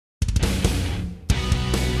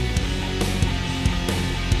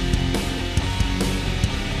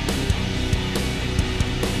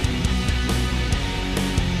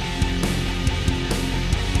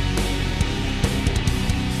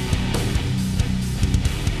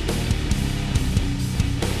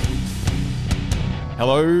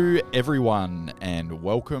Hello, everyone, and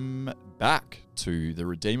welcome back to The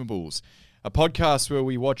Redeemables, a podcast where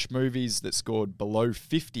we watch movies that scored below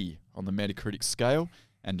 50 on the Metacritic scale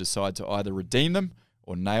and decide to either redeem them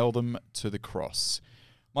or nail them to the cross.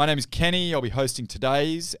 My name is Kenny. I'll be hosting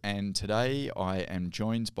today's, and today I am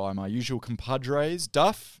joined by my usual compadres,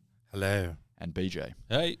 Duff. Hello. And BJ.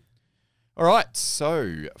 Hey. All right,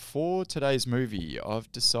 so for today's movie,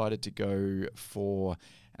 I've decided to go for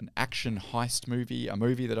an action heist movie, a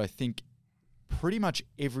movie that I think pretty much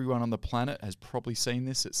everyone on the planet has probably seen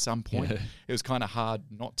this at some point. Yeah. It was kind of hard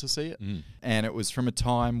not to see it. And it was from a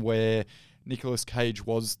time where Nicolas Cage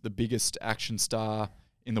was the biggest action star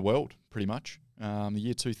in the world, pretty much, the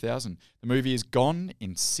year 2000. The movie is Gone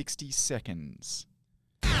in 60 Seconds.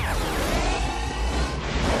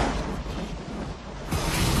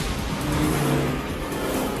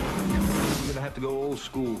 Have to go old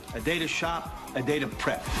school. A day to shop, a day to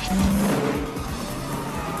prep.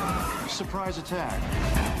 Surprise attack.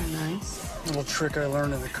 Nice. Little trick I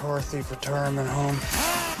learned in the car thief retirement home.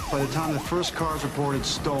 By the time the first car is reported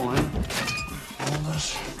stolen, All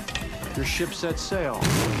this. your ship set sail.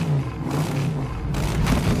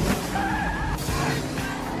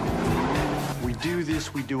 We do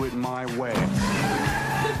this, we do it my way.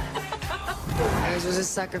 I was a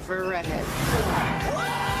sucker for a redhead.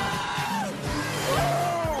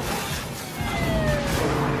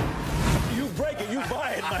 You break it, you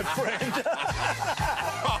buy it, my friend.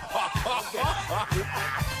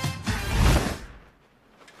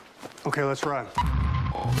 Okay, let's ride.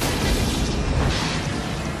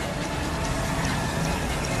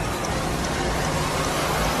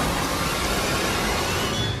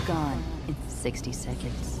 Gone in 60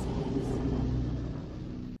 seconds.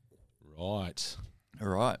 Right. All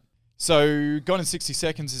right. So, Gone in 60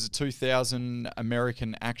 Seconds is a 2000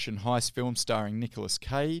 American action heist film starring Nicolas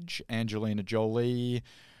Cage, Angelina Jolie,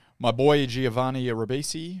 my boy Giovanni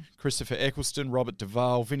Ribisi, Christopher Eccleston, Robert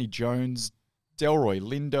Duvall, Vinnie Jones, Delroy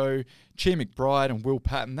Lindo, Chi McBride, and Will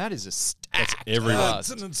Patton. That is a stacked cast. That's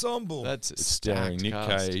an ensemble. That's a it's starring stacked Nick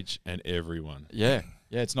cast. Cage and everyone. Yeah.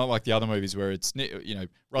 Yeah, it's not like the other movies where it's,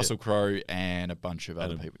 Russell Crowe and a bunch of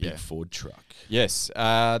other And a people. big Ford truck. Yes.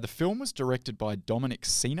 The film was directed by Dominic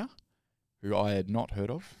Sena, who I had not heard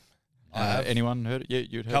of. I have. Anyone heard it? Yeah,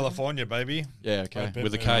 you'd heard California, baby. of it? Yeah, okay. I've been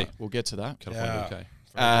With a there. K. We'll get to that. California, Yeah.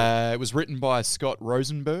 okay. It was written by Scott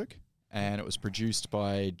Rosenberg, and it was produced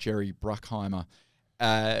by Jerry Bruckheimer.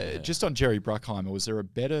 Just on Jerry Bruckheimer, was there a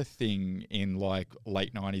better thing in like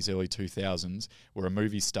late 90s, early 2000s where a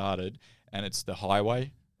movie started and it's the highway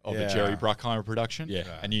of a Yeah. Jerry Bruckheimer production, Yeah.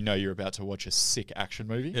 and you know you're about to watch a sick action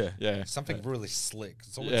movie? Yeah. Yeah. Something really slick.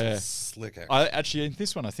 It's always Yeah. a slick action. I actually, in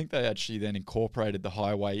this one, I think they actually then incorporated the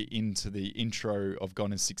highway into the intro of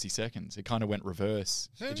Gone in 60 Seconds. It kind of went reverse.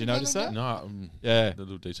 Did you notice that? No, Yeah. the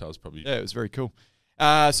little details probably. Yeah, it was very cool.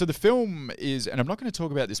 So the film is, and I'm not going to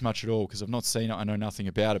talk about this much at all because I've not seen it, I know nothing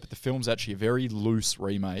about it, but the film's actually a very loose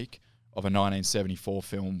remake of a 1974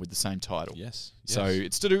 film with the same title. Yes. So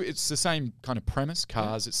yes. it's the same kind of premise,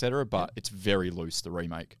 cars, etc., but it's very loose, the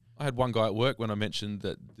remake. I had one guy at work when I mentioned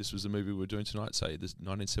that this was the movie we were doing tonight say this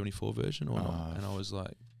 1974 version or not, and I was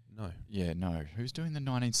like, no. Yeah, no. Who's doing the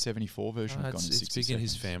 1974 version of Gone in 60 It's big in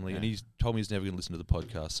his family, and he's told me he's never going to listen to the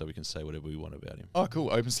podcast, so we can say whatever we want about him. Oh, cool.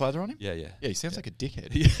 Open slather on him? Yeah, yeah. Yeah, he sounds like a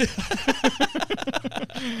dickhead.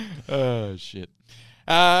 Oh, shit.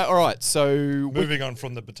 All right, so Moving on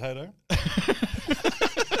from the potato.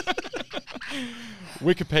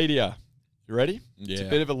 Wikipedia. You ready? Yeah. It's a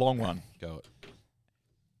bit of a long one. Go it.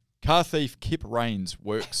 Car thief Kip Raines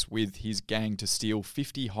works with his gang to steal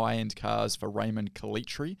 50 high-end cars for Raymond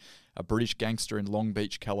Calitri, a British gangster in Long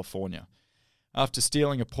Beach, California. After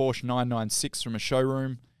stealing a Porsche 996 from a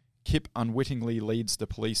showroom, Kip unwittingly leads the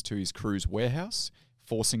police to his crew's warehouse,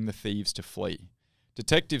 forcing the thieves to flee.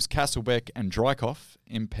 Detectives Castlebeck and Drykoff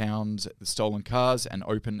impound the stolen cars and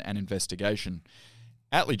open an investigation.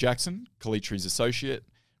 Atlee Jackson, Calitri's associate,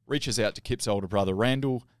 reaches out to Kip's older brother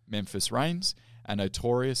Randall, Memphis Raines, a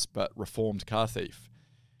notorious but reformed car thief.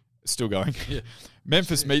 Still going. Yeah.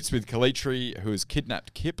 Memphis meets with Calitri, who has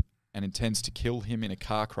kidnapped Kip and intends to kill him in a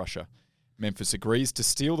car crusher. Memphis agrees to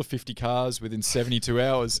steal the 50 cars within 72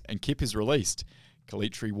 hours, and Kip is released.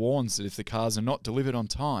 Calitri warns that if the cars are not delivered on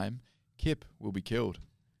time, Kip will be killed.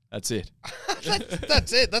 That's it.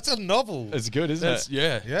 That's it. That's a novel. It's good, isn't it?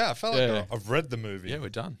 Yeah. Yeah, I felt like Yeah. I've read the movie. Yeah, we're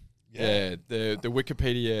done. Yeah. The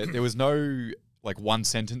Wikipedia, there was no like one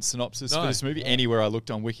sentence synopsis No. for this movie anywhere I looked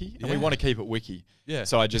on Wiki, and we Yeah. want to keep it Wiki. Yeah.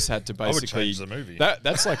 So I just had to I would basically change the movie.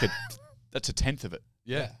 that's like that's a tenth of it.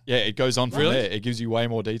 Yeah. Yeah, it goes on from Really? there. It gives you way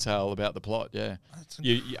more detail about the plot. Yeah,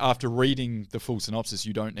 you after reading the full synopsis,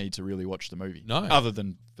 you don't need to really watch the movie. No. other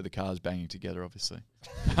than for the cars banging together, obviously.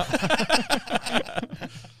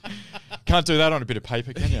 Can't do that on a bit of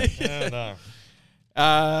paper, can you? Yeah,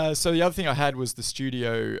 no. So the other thing I had was the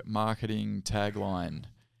studio marketing tagline: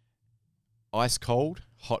 "Ice cold,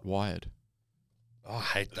 hot wired." Oh, I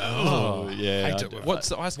hate that. Oh, yeah. Hate I it do. with What's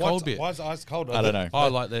the ice cold bit? Why is it ice cold? I don't know. I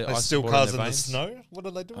like the They ice steal water cars in in their the veins. snow? What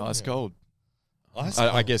are they doing? Ice here? cold. Ice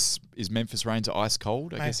I cold. guess is Memphis rain to ice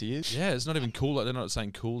cold? I Mate. guess he is. Yeah, it's not even cool. Like, they're not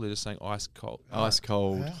saying cool. They're just saying ice cold. Ice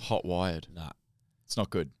cold, Yeah. hot wired. Nah. It's not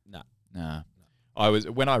good. Nah.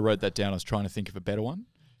 When I wrote that down, I was trying to think of a better one.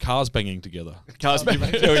 Cars banging together. Cars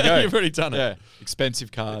banging. There we go. You've already done it. Yeah,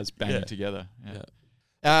 expensive cars banging Yeah. together.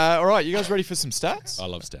 Yeah. All right, you guys ready for some stats? I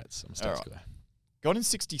love stats. I'm a stats All right. guy. Gone in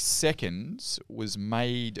 60 Seconds was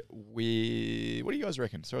made with. What do you guys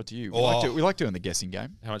reckon? Throw it to you. Oh. We like doing the guessing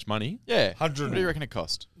game. How much money? Yeah. 100. What do you reckon it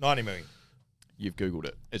cost? 90 million. You've Googled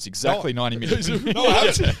it. It's exactly 90 million. No, I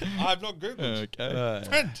haven't. I have not Googled. Okay.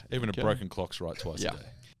 Friend. Even Okay. a broken clock's right twice Yeah. a day.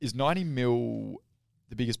 Is 90 mil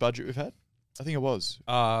the biggest budget we've had? I think it was.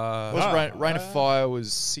 Uh, Rain of Fire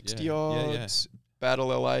was 60 yeah, odd. yeah. Battle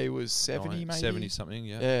LA was 70 maybe? 70 something,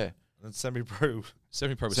 yeah. Yeah. And Semi-Pro.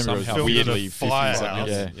 70 probably Semi-pro somehow filmed in a weirdly 50 firehouse. something.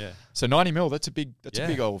 Yeah. Yeah. So 90 mil, that's a big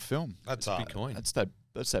Yeah. old film. That's Big hard. coin. That's that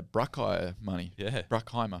Bruckheimer money. Yeah.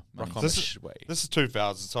 Bruckheimer money. Bruckheimer This is- Schway. This is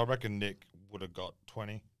 2000, so I reckon Nick would have got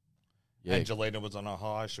 20. Yeah, Angelina was on a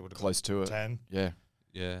high. She would have close to got it. 10. Yeah.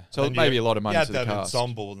 Yeah. So And maybe you- a lot of money you had to the that cast.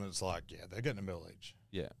 ensemble, and it's like, yeah, they're getting a mill each.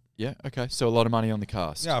 Yeah. Yeah, okay. So a lot of money on the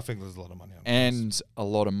cast. Yeah, I think there's a lot of money on this. And a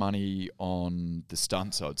lot of money on the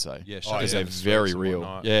stunts, I'd say. Yeah. Oh, Because yeah. they're the very streets and real.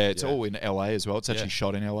 whatnot. Yeah, it's all in LA as well. It's actually Yeah.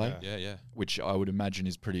 shot in LA, Yeah. Yeah. which I would imagine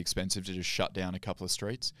is pretty expensive to just shut down a couple of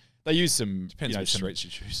streets. They use some Depends which some, streets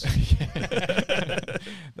you choose.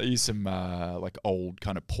 They use some like old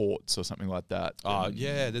kind of ports or something like that. Oh, and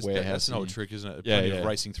yeah. That's an warehousing. old trick, isn't it? Yeah, Plenty yeah. of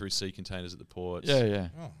racing through sea containers at the ports. Yeah, yeah.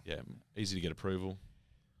 Oh. Yeah. Easy to get approval.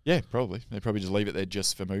 Yeah, probably. They probably just leave it there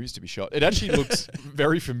just for movies to be shot. It actually looks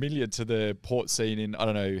very familiar to the port scene in, I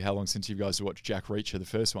don't know how long since you guys have watched Jack Reacher, the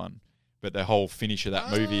first one, but the whole finish of that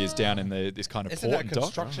movie is down in this kind of Isn't port that and dock.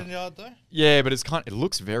 construction yard, though? Yeah, but it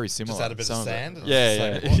looks very similar. Just add a bit some of it. sand? and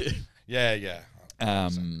Yeah, it's the yeah. same one? Yeah.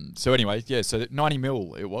 So anyway, yeah, so 90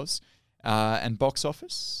 mil it was. And box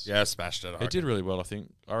office? Yeah, smashed it. It did really well, I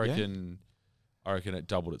think. I reckon it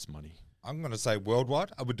doubled its money. I'm going to say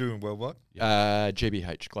worldwide. Are we doing worldwide?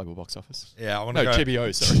 GBH, global box office. Yeah, I want No, to go.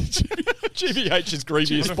 GBO, sorry. GBH is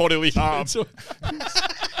grievous bodily harm.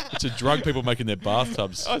 It's a drug people making their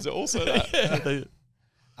bathtubs. Oh, is it also that?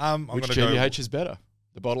 I'm Which going to go. GBH is better?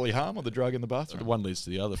 The bodily harm or the drug in the bathroom? One leads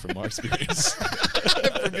to the other from my experience.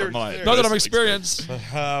 From your My experience. Not that I'm experienced.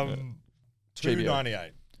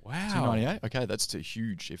 298. Wow. 298? Okay, that's too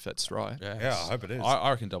huge if that's right. Yeah, I hope it is.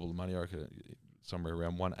 I reckon double the money. I reckon somewhere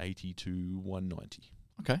around 180 to 190.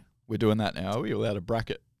 Okay, we're doing that now. Are we allowed a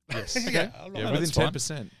bracket? Yes. Yeah, I'm not Yeah, mad. within that's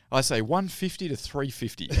fine. 10%. I say 150 to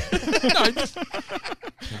 350.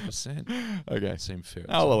 10%. Okay. Seemed fair.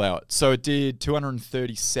 I'll allow it. So it did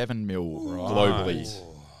 237 mil globally.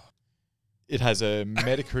 It has a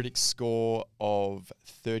Metacritic score of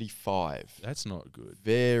 35. That's not good.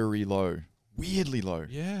 Very low. Weirdly low.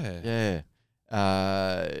 Yeah. Yeah.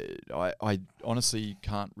 I honestly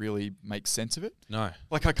can't really make sense of it. No.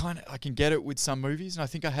 Like I can get it with some movies, and I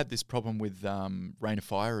think I had this problem with Rain of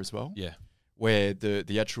Fire as well. Yeah. Where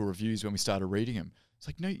the actual reviews when we started reading them, it's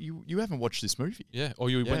like, no, you haven't watched this movie. Yeah. Or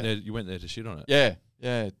you Yeah. went there to shit on it. Yeah,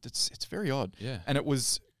 yeah, it's very odd. Yeah. And it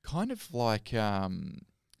was kind of like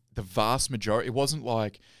the vast majority. It wasn't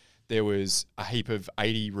like there was a heap of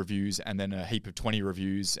 80 reviews and then a heap of 20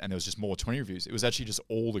 reviews and there was just more 20 reviews. It was actually just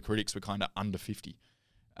all the critics were kind of under 50.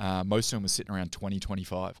 Most of them were sitting around 20,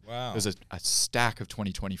 25. Wow. There's a stack of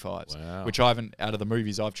 20, 25s, Wow. which I haven't, out of the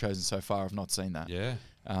movies I've chosen so far, I've not seen that. Yeah.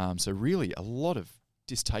 So really a lot of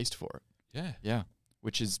distaste for it. Yeah. Yeah,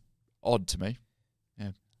 which is odd to me.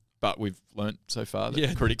 Yeah, but we've learnt so far that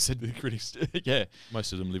Yeah. critics, yeah,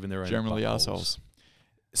 Most of them live in their own generally buttholes. assholes.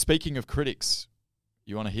 Speaking of critics,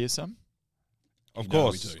 you want to hear some? Of No,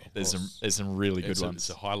 course. we do. There's some really good It's ones.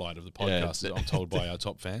 a highlight of the Yeah. podcast, I'm told by our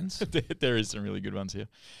top fans. There is some really good ones here.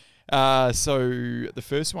 So the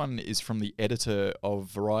first one is from the editor of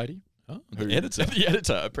Variety. Oh, who- the editor. The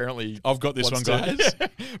editor apparently. I've got this wants one, guys.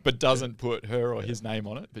 but doesn't put her or his name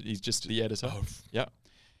on it. But he's just the editor. Oh. Yeah.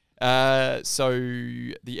 So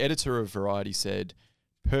the editor of Variety said,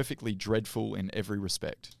 "Perfectly dreadful in every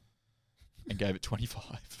respect," and gave it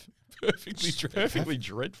 25. Perfectly dreadful. Perfectly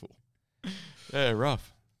dreadful. Yeah,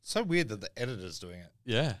 rough. So weird that the editor's doing it.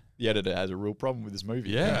 Yeah. The editor has a real problem with this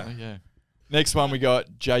movie. Yeah. apparently, yeah. Next one, we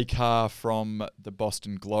got J. Carr from the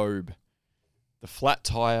Boston Globe. The flat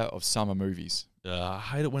tire of summer movies. I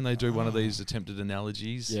hate it when they do one of these attempted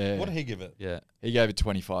analogies. Yeah. What did he give it? Yeah. He gave it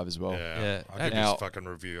 25 as well. Yeah. I give Now- this fucking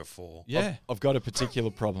review a 4. Yeah. I've got a particular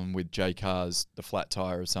problem with J. Carr's The Flat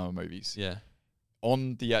Tire of Summer Movies. Yeah.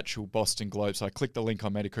 On the actual Boston Globe, so I click the link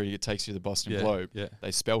on Metacritic, it takes you to the Boston Yeah, Globe. yeah.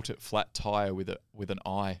 They spelt it flat tire with an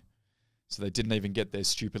I. So they didn't even get their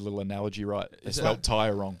stupid little analogy right. They Is spelt that-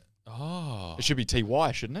 tire wrong. Oh. It should be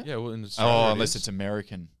TY, shouldn't it? Yeah, well, in Australia Oh, it unless is. it's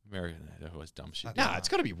American. American, they're always dumb shit. Nah, it's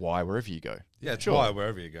got to be Y wherever you go. Yeah, it's Sure. why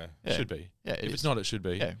wherever you go. Yeah. It should be. Yeah, If it's not, it should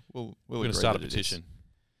be. Yeah, we're We're going agree to start a that it is. petition.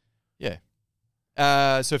 Yeah.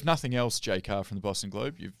 So if nothing else, J. Carr from the Boston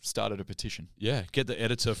Globe, you've started a petition. Yeah, get the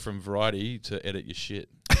editor from Variety to edit your shit.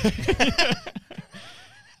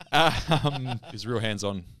 He's real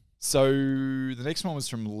hands-on. So the next one was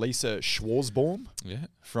from Lisa Schwarzbaum Yeah.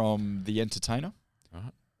 from The Entertainer.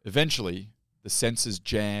 Right. Eventually, the sensors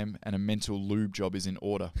jam and a mental lube job is in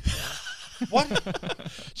order.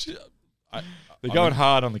 They're going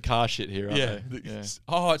hard on the car shit here, aren't Yeah. they? Yeah.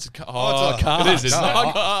 Oh, it's a car. Oh, Oh, it's a- car. It is, isn't Oh,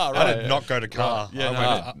 it? car, I right. did not go to car. Yeah, I no,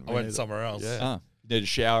 went, me I went neither. somewhere else. Yeah. Ah, you need a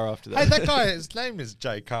shower after that. Hey, that guy, his name is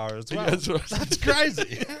J. Carr as well. That's right. That's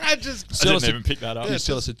crazy. I just I Sell us didn't a- even pick that up. Can you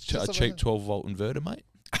sell us a just cheap 12-volt inverter, mate?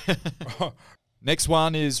 Next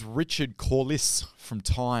one is Richard Corliss from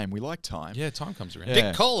Time. We like Time. Yeah, time comes around. Yeah.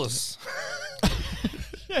 Dick Collis.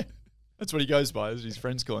 Yeah. That's what he goes by. His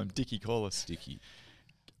friends call him Dickie Corliss. Sticky.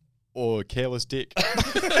 Or Careless Dick. Your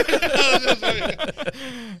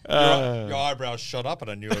eyebrows shot up and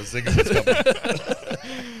I knew a zinger was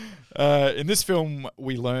coming. In this film,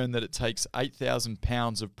 we learn that it takes 8,000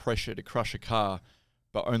 pounds of pressure to crush a car,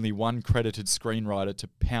 but only one credited screenwriter to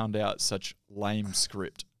pound out such lame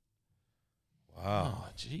script. Oh,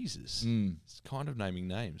 Jesus. Mm, It's kind of naming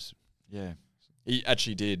names. yeah. He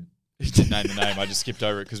actually did. He did name the name. I just skipped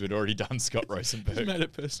over it because we'd already done Scott Rosenberg. made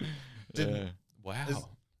it personal. Yeah. Wow.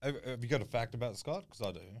 Have you got a fact about Scott? Because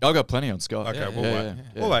I do. I've got plenty on Scott. Okay, Yeah, we'll yeah, wait. yeah,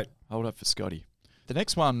 yeah. We'll wait. Hold up for Scotty. The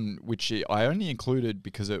next one, which I only included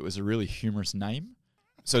because it was a really humorous name.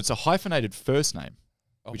 So it's a hyphenated first name,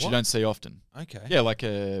 which you don't see often. Okay. Yeah, like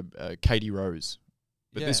a Katie Rose.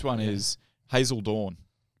 But Yeah, this one yeah. is Hazel Dawn.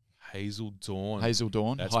 Hazel Dawn. Hazel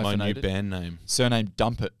Dawn, That's my new hyphenated. band name. Surname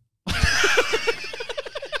Dumpet.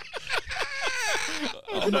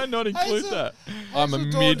 How did I not include that? I'm a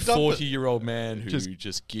Hazel Dawn Dumpet. mid-40-year-old man who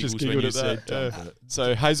just giggles when giggled you at said that, dump it.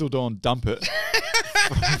 So Hazel Dawn Dumpet.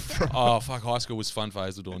 Oh, fuck, high school was fun for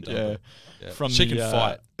Hazel Dawn. Dump Yeah. it. Yeah. From she the, can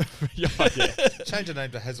fight. yeah. Change her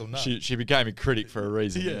name to Hazelnut. She became a critic for a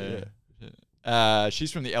reason. Yeah.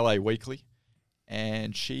 She's from the LA Weekly,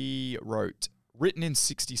 and she wrote, "Written in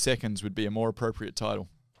 60 seconds would be a more appropriate title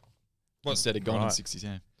What? instead of gone in Right. 60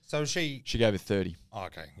 seconds." So she... She gave it 30. Oh,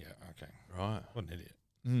 okay, yeah, okay. Right. What an idiot.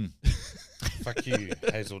 Mm. Fuck you,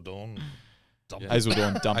 Hazel Dawn. Dump it. Hazel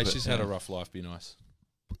Dawn Hey, Dumpet. she's had a rough life. Be nice.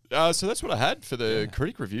 So that's what I had for the Yeah.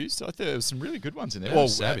 critic reviews. I thought there was some really good ones in there. Yeah, Well,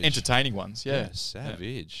 savage. entertaining ones. Yeah.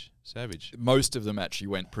 Savage. Savage. Most of them actually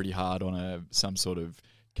went pretty hard on some sort of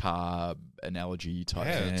car analogy type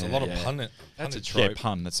Yeah, thing. it's a lot of Yeah. pun. That's a punnage. trope. Yeah,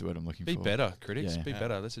 pun. That's the word I'm looking Be for. better, critics. Yeah. Be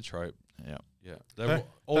better. That's a trope. Yeah. Yeah. Don't-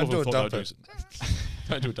 All don't of do them a thought they were dumper. doing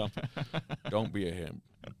Don't do a dump. Don't be a ham.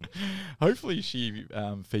 Hopefully she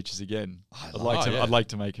features again. love it. I'd like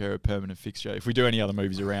to make her a permanent fixture. If we do any other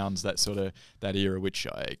movies around that era, which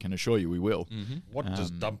I can assure you we will. Mm-hmm. What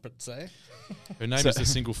does Dump It say? Her name is the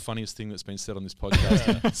single funniest thing that's been said on this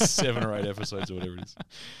podcast in 7 or 8 episodes or whatever it is.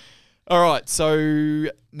 All right, so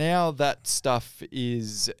now that stuff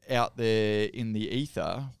is out there in the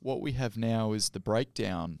ether, what we have now is the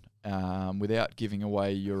breakdown. Without giving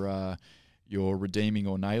away your redeeming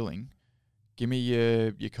or nailing, give me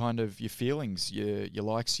your kind of your feelings, your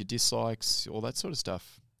likes, your dislikes, all that sort of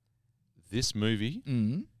stuff. This movie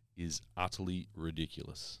Mm. is utterly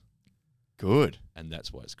ridiculous, Good. and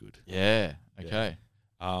that's why it's good. Yeah. Okay.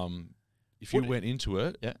 If you What- went into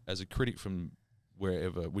it Yeah. as a critic from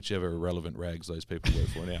whichever irrelevant rags those people work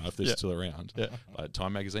for now, if they're Yeah. still around, Yeah. like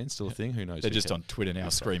Time Magazine's still a thing. Who knows? They're Who just cares? on Twitter now,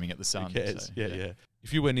 Who screaming at the sun. cares? so, Yeah.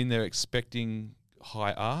 If you went in there expecting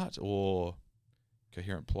high art or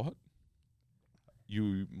coherent plot,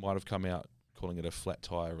 you might have come out calling it a flat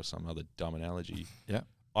tire or some other dumb analogy. Yeah.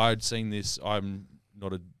 I'd seen this. I'm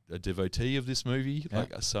not a devotee of this movie, Yeah.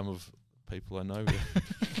 like some of people I know.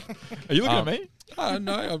 Are you looking at me?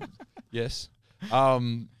 No. Yes.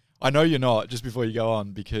 I know you're not. Just before you go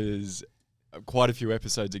on, because quite a few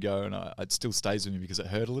episodes ago, and it still stays with me because it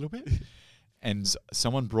hurt a little bit. and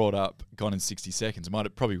someone brought up Gone in 60 Seconds.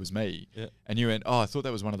 It probably was me. Yeah. And you went, I thought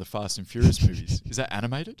that was one of the Fast and Furious movies. Is that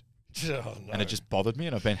animated? Oh, no. And it just bothered me,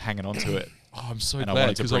 and I've been hanging on to it. Oh, I'm so And I glad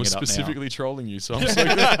wanted to because I bring was it up now. specifically trolling you. So I'm so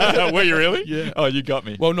glad. Were you really? Yeah. Oh, you got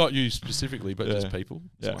me. Well, not you specifically, but just Yeah. people.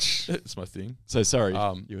 Yeah. It's my thing. So sorry,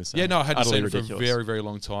 You were saying. Yeah, no, I hadn't Utterly seen it for a ridiculous. very, very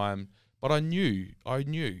long time. But I knew.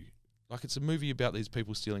 Like, it's a movie about these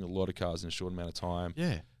people stealing a lot of cars in a short amount of time.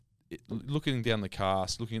 Yeah. Looking down the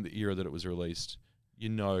cast, looking at the era that it was released, you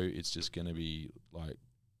know it's just going to be like,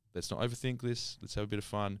 let's not overthink this. Let's have a bit of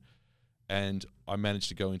fun. And I managed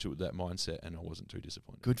to go into it with that mindset, and I wasn't too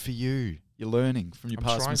disappointed. Good for you. You're learning from your I'm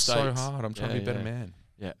past trying mistakes. so hard. I'm trying to be a better man.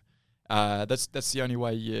 Yeah. That's the only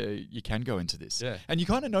way you can go into this. Yeah. And you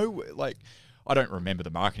kind of know, like, I don't remember the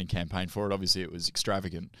marketing campaign for it. Obviously, it was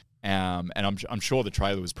extravagant. And I'm sure the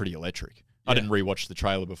trailer was pretty electric. I didn't rewatch the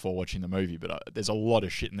trailer before watching the movie, but there's a lot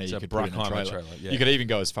of shit in there It's you a could put in a Bruckheimer trailer. trailer, yeah. You could even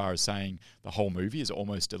go as far as saying the whole movie is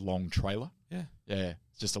almost a long trailer. Yeah. Yeah.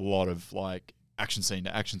 It's just a lot of, like, action scene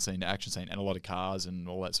to action scene to action scene, and a lot of cars and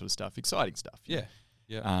all that sort of stuff. Exciting stuff. Yeah.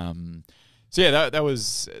 Yeah. So yeah,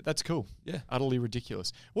 that's cool. Yeah. Utterly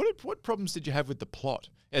ridiculous. What problems did you have with the plot?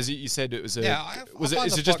 As you said, it was a. Yeah, I was it? find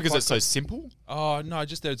Is the it just plot because quite it's so good. simple? Oh, no,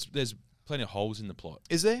 just there's plenty of holes in the plot.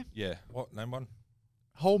 Is there? Yeah. What? Name one?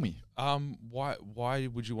 Hold me. Why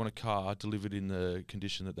would you want a car delivered in the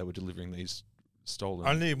condition that they were delivering these stolen,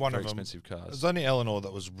 Only one very of them. expensive cars? There's only Eleanor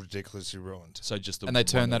that was ridiculously ruined. So just the And they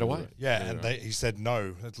turned one that was away? it. Yeah, and he said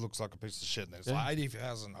no. It looks like a piece of shit. And it's Yeah. like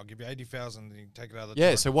 80,000. I'll give you 80,000, and you can take it out of the. Yeah.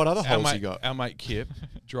 trunk. So what other Our holes mate, you got? our mate Kip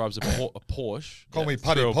drives a Porsche. Call me through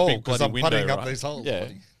Putty a Paul big because bloody I'm window, putting up right? these holes. Yeah.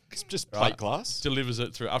 buddy. It's just Right. plate glass. Delivers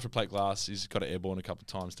it through after plate glass. He's got it airborne a couple of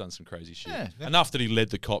times, done some crazy shit. Yeah. Enough that he led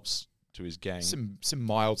the cops to his gang. Some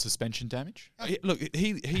mild suspension damage. Look,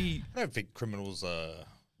 he I don't think criminals are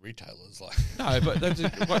retailers. Like no, but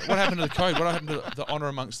what happened to the code? What happened to the honor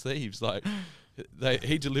amongst thieves? Like,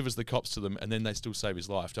 he delivers the cops to them, and then they still save his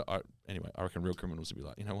life. Anyway, I reckon real criminals would be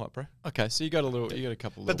like, you know what, bro? Okay, so you got a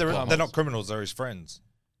couple. but little they're not plot criminals. They're his friends.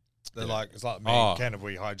 They're like it's like me Oh. and Ken if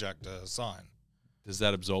we hijacked a sign. Does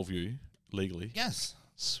that absolve you legally? Yes.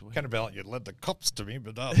 Sweet. Kind of like you led the cops to me,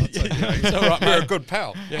 but that's okay. It's all right, You're a mate. good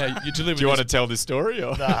pal. Yeah, you delivered. Do you want to tell this story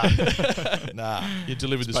or Nah. You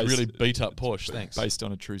delivered this based- really beat up Porsche. Thanks. based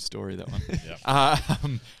on a true story? That one. Yeah. Yeah,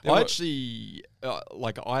 I what- actually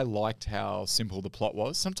I liked how simple the plot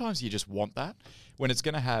was. Sometimes you just want that when it's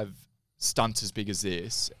going to have stunts as big as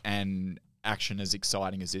this and action as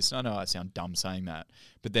exciting as this. And I know I sound dumb saying that,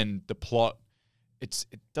 but then the plot, it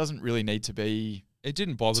doesn't really need to be. It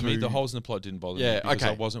didn't bother me. The to- holes in the plot didn't bother me Yeah, because I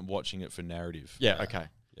okay. wasn't watching it for narrative. Yeah. Okay.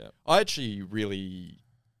 Yeah. I actually really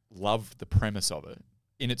loved the premise of it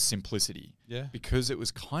in its simplicity Yeah. because it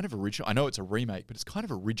was kind of original. I know it's a remake, but it's kind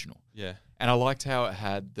of original. Yeah. And I liked how it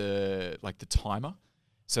had the timer,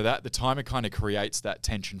 so that the timer kind of creates that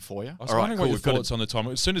tension for you. I was All right, wondering cool, what your we've got thoughts on the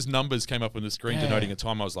timer. As soon as numbers came up on the screen Yeah. denoting a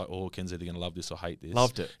time, I was like, "Oh, Ken's either going to love this or hate this."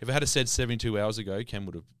 Loved it. If it had said 72 hours ago, Ken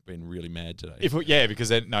would have been really mad today. Because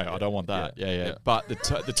then no, I don't want that. Yeah, Yeah. yeah. But the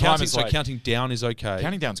counting, timer's so like counting down is okay.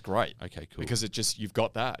 counting down's great. Okay, cool. Because it just you've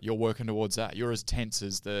got that. You're working towards that. You're as tense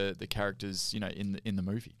as the characters, in the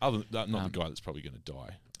movie. Other than, not the guy that's probably going to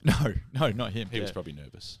die. No, not him. He was Yeah. probably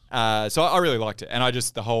nervous. So I really liked it, and I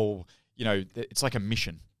just the whole, it's like a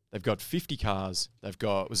mission. They've got 50 cars. They've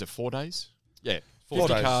got, was it 4 days? Yeah, 4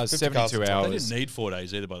 50 days. cars, 50 cars 72 in total. They hours. didn't need 4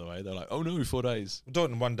 days either, by the way. They're like, "Oh no, 4 days." We'll do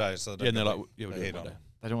it in one day, so Yeah, and they're like, "Yeah, we'll do it heat one on day."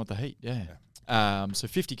 They don't want the heat, yeah. So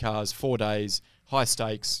 50 cars, 4 days, high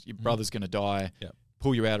stakes. Your brother's going to die. Yep.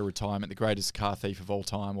 Pull you out of retirement. The greatest car thief of all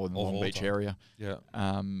time, or in the Of Long all Beach time. area. Yeah.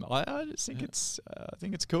 I just think I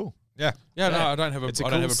think it's cool. Yeah. Yeah, no, I don't have a It's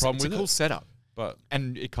problem it's with a cool it. setup, But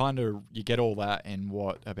and it kind of you get all that in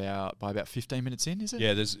by about 15 minutes in, is it?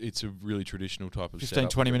 yeah, it's a really traditional type of 15, setup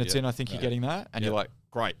 20 for it, minutes yeah. in, I think you're getting that, and Yeah. you're like,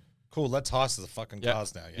 great. Cool. Let's heist the fucking Yeah.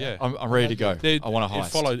 cars now. Yeah. I'm ready to go. They- I want to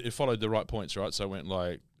heist. It followed the right points, right? So it went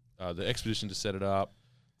like the expedition to set it up,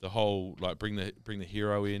 the whole like bring the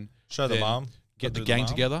hero in, Show the then mom. get the Do gang mom.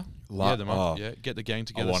 together. La- Yeah, the mum. oh. Yeah, get the gang I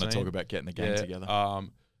together. want to scene. talk about getting the gang Yeah, together.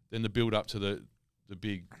 Then the build up to the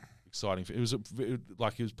big exciting. It was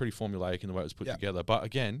pretty formulaic in the way it was put Yeah. together. But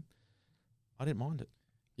again, I didn't mind it.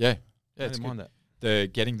 Yeah, I it's didn't good. mind that. The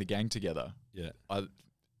getting the gang together. Yeah.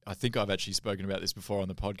 I think I've actually spoken about this before on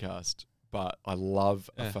the podcast, but I love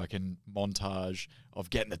a fucking montage of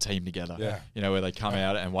getting the team together. Yeah. You know, where they come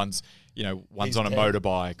out and one's He's on a dead.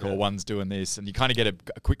 motorbike or one's doing this, and you kind of get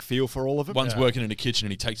a quick feel for all of them. One's working in the kitchen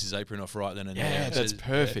and he takes his apron off right then and there. Yeah, It that's says-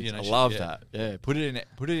 perfect. you know, I shit, love yeah. that. Yeah, put it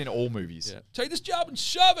in all movies. Yeah. Take this job and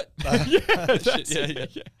shove it.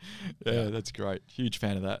 Yeah, that's great. Huge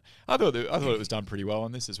fan of that. I thought it was done pretty well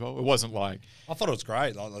on this as well. It wasn't like I thought it was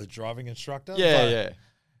great, like the driving instructor. yeah.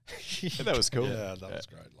 That was cool. Yeah, that was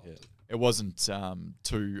great. Loved it. It wasn't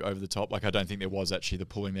too over the top. Like I don't think there was actually the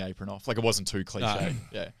pulling the apron off. Like it wasn't too cliche.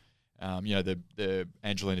 Yeah. You know, the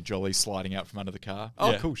Angelina Jolie sliding out from under the car.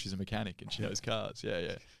 Oh, Yeah. cool. She's a mechanic and she knows cars. Yeah.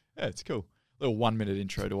 Yeah, it's cool. Little 1 minute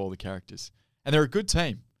intro to all the characters. And they're a good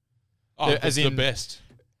team. Oh, They're- that's the best.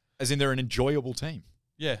 As in they're an enjoyable team.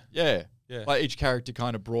 Yeah. Yeah. Yeah. Like each character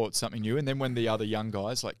kind of brought something new. And then when the other young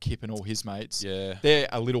guys, like Kip and all his mates, Yeah. they're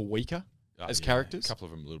a little weaker as Yeah. characters. A couple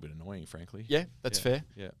of them a little bit annoying, frankly. Yeah, that's fair.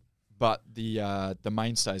 Yeah. But the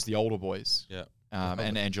mainstays, the older boys, Yeah.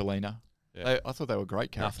 and Angelina, Yeah. I thought they were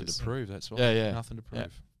great Nothing characters. to prove, that's why. Yeah. Nothing to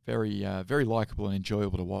prove. Yeah. Very likable and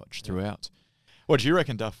enjoyable to watch throughout. What do you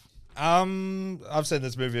reckon, Duff? I've seen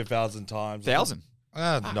this movie 1,000 times. 1,000?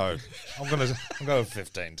 No, I'm going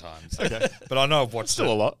 15 times. Okay, but I know I've watched Still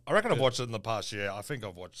it. a lot. I reckon I've watched it in the past year. I think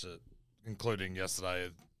I've watched it, including yesterday,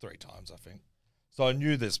 3 times. I think. So I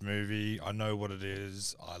knew this movie. I know what it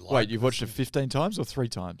is. I like. Wait, you've watched it 15 times or 3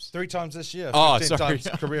 times? 3 times this year. Oh, 15 sorry.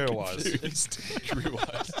 times career-wise.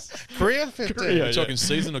 Career-wise. Career 15. Career, We're talking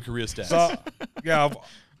season or career stats? So yeah,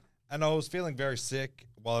 and I was feeling very sick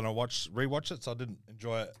while I rewatch it, so I didn't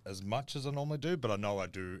enjoy it as much as I normally do. But I know I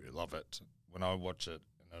do love it when I watch it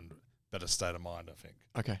in a better state of mind, I think.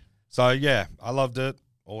 Okay, So yeah, I loved it.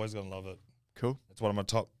 Always gonna love it. cool. It's one of my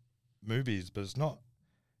top movies, but it's not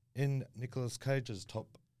in Nicolas Cage's top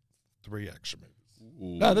 3 action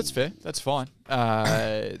movies. No, that's fair. That's fine.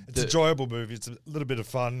 It's an enjoyable movie. It's a little bit of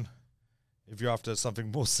fun. If you're after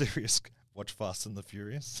something more serious, watch Fast and the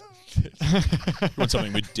Furious. You want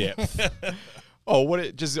something with depth.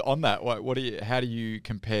 Just on that, how do you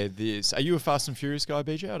compare this? Are you a Fast and Furious guy,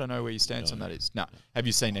 BJ? I don't know where your stance on that is. No. Have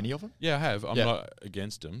you seen any of them? Yeah, I have. I'm Yeah. not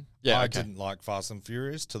against them. Yeah, I okay. didn't like Fast and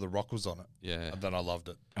Furious till The Rock was on it. Yeah. And then I loved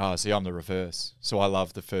it. Oh, see, I'm the reverse. So I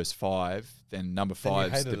love the first 5, then number Then you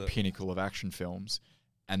 5's hated the it. pinnacle of action films,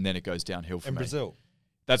 and then it goes downhill from In Brazil.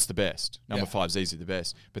 That's the best. Number Yeah. 5's easily the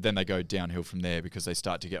best. But then they go downhill from there because they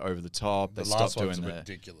start to get over the top. The They last stop one's doing a bit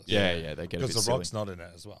the ridiculous. Yeah, they get a bit Because The silly. Rock's not in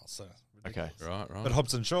it as well. So Okay. Right. But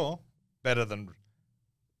Hobbs and Shaw, better than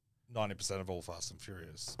 90% of all Fast and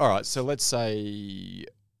Furious. All right, so let's say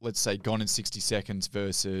Gone in 60 Seconds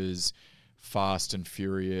versus Fast and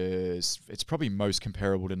Furious. It's probably most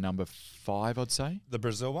comparable to number 5, I'd say. The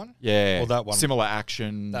Brazil one? Yeah. Well, that one- Similar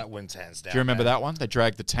action. That wins hands down. Do you remember man. that one? They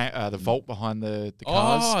dragged the vault behind the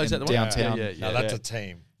cars Oh, is in that the one? downtown. Yeah, yeah, No, yeah. that's a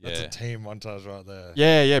team. That's Yeah. a team montage right there.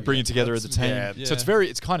 Yeah, bring it together as a team. yeah. So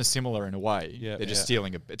it's kind of similar in a way. Yeah. They're just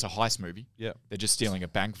stealing it's a heist movie. Yeah. They're just stealing a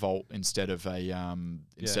bank vault instead of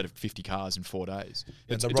 50 cars in 4 days. Yeah,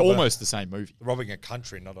 It's the robber- almost the same movie. Robbing a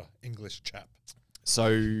country, not an English chap.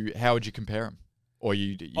 So how would you compare them? Or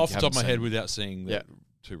you Off the top of my haven't head, seen- without seeing that Yeah.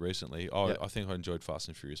 too recently, Yeah. I think I enjoyed Fast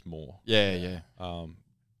and Furious more. Yeah.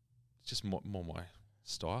 It's just more my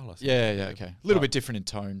style, I think. Yeah, okay. A little bit different in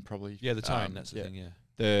tone, probably. Yeah, the tone, that's the yeah. thing, yeah.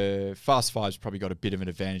 The Fast Five's probably got a bit of an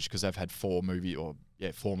advantage because they've had 4 movies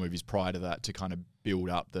prior to that to kind of build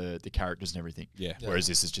up the characters and everything. Yeah. Whereas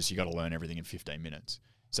this is just you got to learn everything in 15 minutes.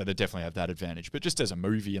 So they definitely have that advantage. But just as a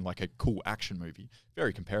movie and like a cool action movie,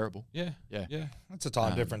 very comparable. Yeah. Yeah. Yeah. That's a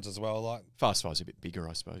time difference as well. Like, Fast Five's a bit bigger,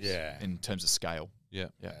 I suppose. Yeah. In terms of scale. Yeah.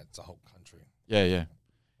 yeah, it's a whole country. Yeah.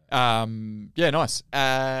 Nice.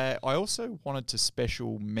 I also wanted to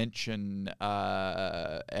special mention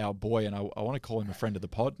our boy, and I want to call him a friend of the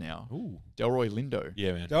pod now. Ooh. Delroy Lindo.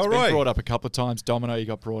 Yeah, man. He's been Delroy. brought up a couple of times. Domino, you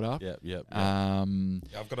got brought up. Yeah. Yeah,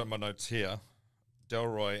 I've got it in my notes here.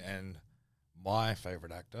 Delroy and my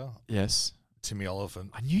favourite actor, Yes. Timmy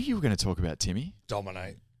Oliphant, I knew you were going to talk about Timmy.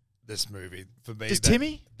 dominate this movie. For me, Does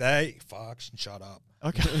Timmy? They shut up.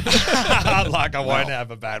 Okay. Like, I won't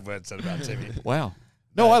have a bad word said about Timmy. Wow.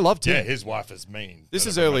 No, I love Tim. Yeah, his wife is mean. This Don't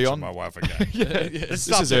is ever early mention on. My wife again. This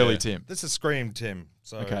is early Tim. This is Scream Tim.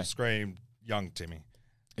 So Okay. Scream young Timmy.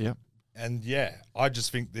 Yep. And yeah, I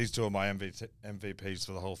just think these two are my MVPs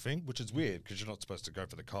for the whole thing, which is weird because you're not supposed to go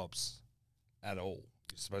for the cops at all.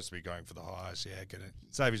 You're supposed to be going for the highs. Yeah, get it.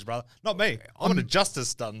 Save his brother. Not me. I'm a justice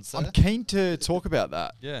stunt, sir. I'm keen to talk about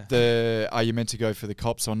that. Yeah. Are you meant to go for the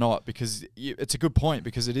cops or not? Because it's a good point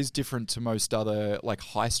because it is different to most other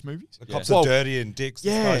heist movies. The cops Well, are dirty and dicks.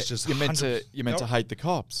 This Yeah, guy's just you're meant 100 to hate the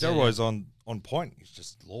cops. Delroy's on on point. He's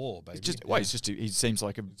just law, baby. He seems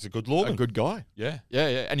like he's a good lawman. a good guy. Yeah. Yeah.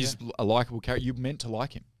 And he's a likable character. You meant to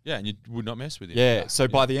like him. Yeah, and you would not mess with him. Yeah. So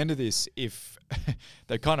by the end of this, if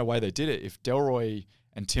the kind of way they did it, if Delroy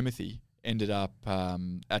and Timothy ended up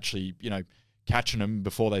actually, catching them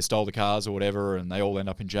before they stole the cars or whatever, and they all end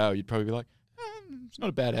up in jail, you'd probably be like, it's not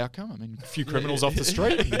a bad outcome. I mean, a few criminals off the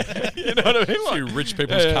street. You know what I mean? A few rich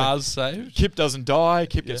people's cars saved. Kip doesn't die.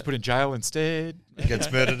 Kip gets put in jail instead. He gets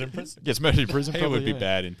murdered in prison. He would be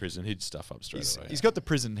bad in prison. He'd stuff up straight away. He's got the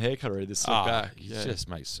prison haircut already. This slick back. He just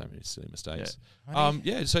makes so many silly mistakes.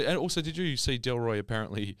 Yeah. So and also, did you see Delroy?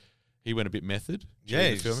 Apparently, he went a bit method.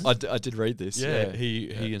 Yeah, I did read this. Yeah,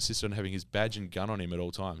 he insisted on having his badge and gun on him at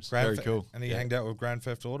all times. Very cool. And he hanged out with Grand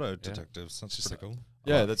Theft Auto detectives. That's pretty cool.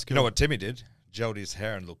 Yeah, that's cool. You know what Timmy did? Gelled his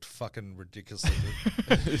hair and looked fucking ridiculously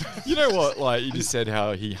good. You know what? Like you just said,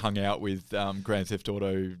 how he hung out with Grand Theft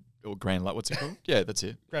Auto or what's it called? Yeah, that's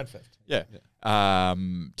it. Grand Theft. Yeah.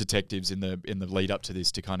 Detectives in the lead up to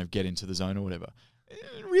this to kind of get into the zone or whatever.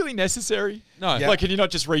 Really necessary? No. Yeah. Like, can you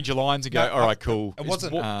not just read your lines and go, all right, cool? It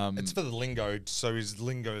wasn't. It's for the lingo, so his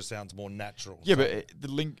lingo sounds more natural. Yeah, but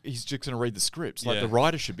he's just going to read the scripts. Like, the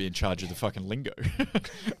writer should be in charge of the fucking lingo.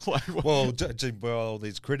 Well,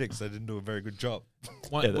 these critics, they didn't do a very good job.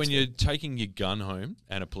 When you're taking your gun home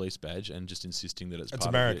and a police badge and just insisting that it's part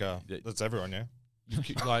America. of it, that's everyone, yeah.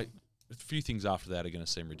 Like, a few things after that are going to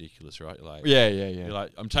seem ridiculous, right? You're like, yeah. You're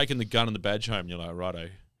like, I'm taking the gun and the badge home. You're like, righto.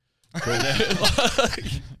 Cool.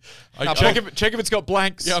 Check if it's got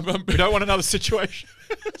blanks. Yeah, we don't want another situation.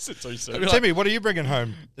 Timmy, what are you bringing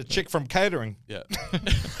home? The chick from catering. Yeah.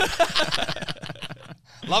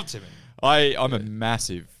 Love Timmy. I'm a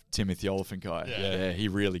massive Timothy Olyphant guy. Yeah, he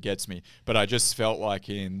really gets me. But I just felt like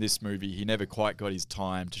in this movie, he never quite got his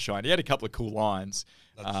time to shine. He had a couple of cool lines.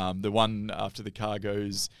 The one after the car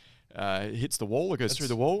goes, hits the wall or goes through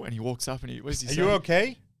the wall, and he walks up and what does he say? Are you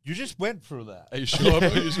okay? You just went through that. Are you sure? You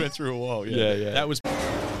just went through a wall. Yeah. That was.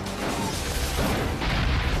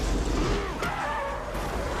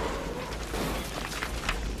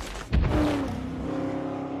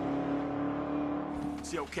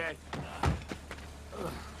 Is he okay?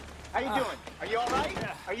 How you doing? Are you all right?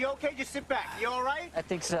 Yeah. Are you okay? Just sit back. You all right? I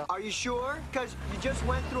think so. Are you sure? Because you just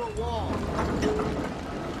went through a wall.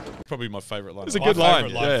 Probably my favourite line. It's a good line.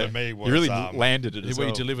 For me was, you really landed it as well.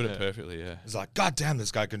 He delivered it perfectly, yeah. It's like, God damn,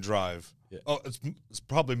 this guy can drive. Yeah. Oh, it's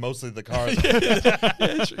probably mostly the cars.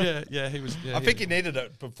 Yeah, he was. Yeah, I think he needed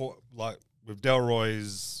it before, like, with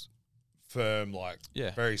Delroy's firm,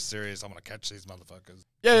 very serious, I'm going to catch these motherfuckers.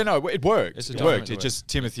 Yeah, no, it worked. It worked. It's just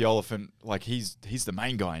Timothy Olyphant, like, he's the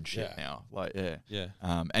main guy in shit now. Like,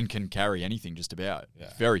 and can carry anything just about.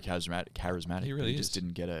 Yeah. Very charismatic. He really is. Just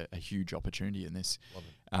didn't get a huge opportunity in this.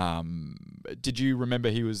 Did you remember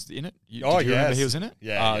he was in it? Did you remember he was in it?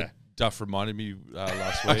 Yeah. Duff reminded me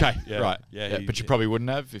last week. Okay, yeah. right. Yeah, but you probably wouldn't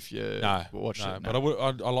have if you watched it. No.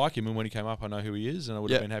 But I like him, and when he came up, I know who he is, and I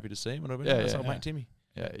would have been happy to see him. And I'd have been, that's old mate Timmy.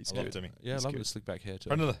 Yeah, he's good. Timmy. Yeah, I love his slick back hair too.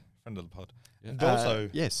 Friend of the pod. Yeah. And also,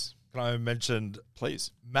 yes. Can I mention,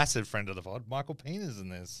 please, massive friend of the pod, Michael Pena's in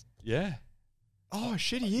this. Yeah. Oh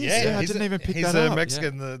shit, he is. Yeah, I didn't even pick that up. He's a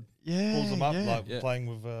Mexican that pulls him up playing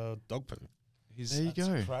with dog poo. There you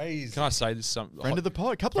go. Crazy. Can I say this? Friend of the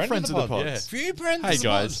pod. A couple of friends of the pod. Yeah. Few friends. Hey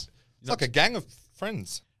guys, it's like a gang of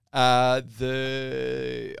friends. I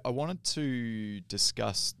wanted to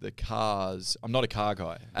discuss the cars. I'm not a car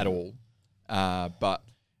guy at all, but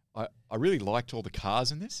I really liked all the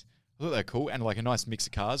cars in this. I thought they were cool and like a nice mix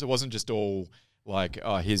of cars. It wasn't just all like,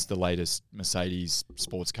 oh, here's the latest Mercedes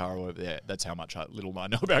sports car or whatever. Yeah, that's how much little I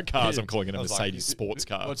know about cars. I'm calling it a Mercedes sports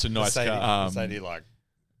car. What's a nice car? Mercedes like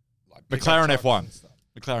McLaren F1.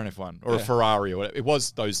 McLaren F1 or a Ferrari or whatever. It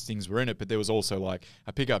was those things were in it, but there was also like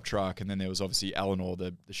a pickup truck, and then there was obviously Eleanor,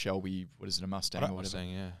 the Shelby. What is it, a Mustang or whatever?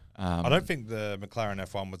 I don't think the McLaren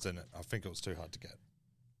F1 was in it. I think it was too hard to get.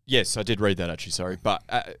 Yes, I did read that actually. Sorry, but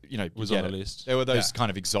it was on the list. There were those kind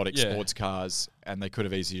of exotic sports cars, and they could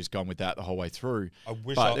have easily just gone with that the whole way through.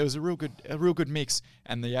 But there was a real good mix,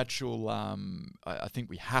 and the actual. I think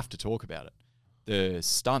we have to talk about it. The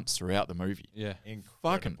stunts throughout the movie. Yeah.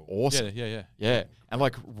 Fucking awesome. Yeah. And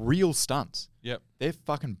like real stunts. Yep. They're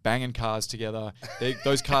fucking banging cars together.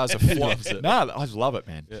 Those cars are flying. Nah, I love it,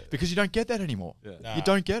 man. Yeah. Because you don't get that anymore. Yeah. Nah. You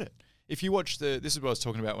don't get it. If you watch this is what I was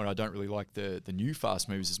talking about when I don't really like the new Fast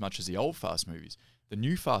movies as much as the old Fast movies. The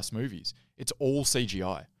new Fast movies, it's all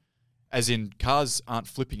CGI. As in, cars aren't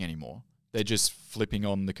flipping anymore. They're just flipping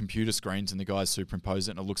on the computer screens and the guys superimpose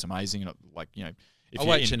it and it looks amazing and it, like,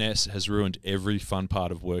 OH&S has ruined every fun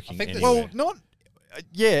part of working anywhere. Well, not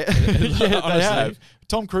Yeah, they Honestly. have.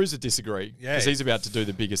 Tom Cruise would disagree Yeah. because he's about to do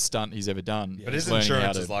the biggest stunt he's ever done. But He's his learning how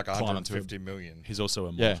insurance to is like climb onto a- 150 million. He's also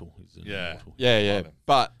Yeah. immortal. He's immortal. Yeah. Love him.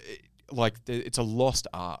 But it's a lost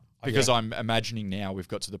art because yeah. I'm imagining now we've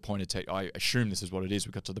got to the point of tech. I assume this is what it is.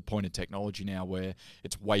 We've got to the point of technology now where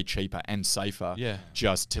it's way cheaper and safer. Yeah.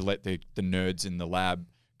 Just to let the nerds in the lab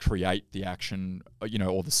create the action,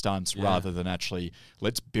 or the stunts rather than actually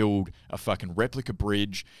let's build a fucking replica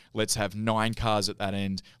bridge. Let's have 9 cars at that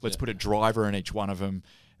end. Let's put a driver in each one of them.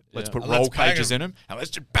 Let's put And roll let's bang cages 'em. in them and let's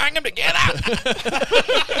just bang them together.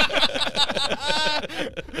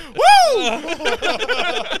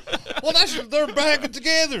 Well, they're banging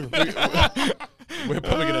together. We're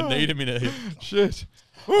probably going to need him in a Shit.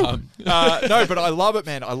 No, but I love it,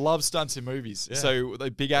 man. I love stunts in movies. So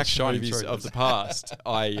the big action shining movies through. of the past,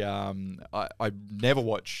 I never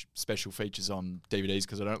watch special features on DVDs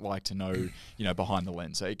because I don't like to know, behind the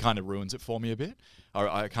lens. So it kind of ruins it for me a bit.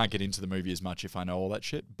 I can't get into the movie as much if I know all that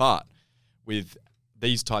shit. But with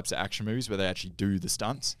these types of action movies where they actually do the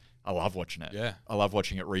stunts, I love watching it. Yeah. I love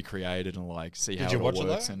watching it recreated and see how you it all watch it,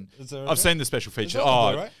 works. though? And Is there I've seen the special feature. it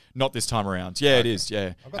on Blu-ray? Not this time around. Yeah, it is.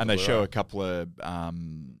 Yeah, got and the they show Blu-ray. a couple of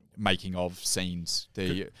making of scenes.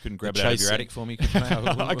 Couldn't grab the it out of chase your scene. attic for me? Could you?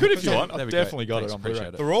 I could if you want. That'd I've be great. definitely got Thanks, it on Blu-ray.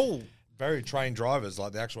 appreciate it. They're all very trained drivers,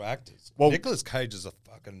 like the actual actors. Well- Nicolas Cage is a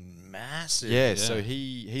fucking massive. Yeah, so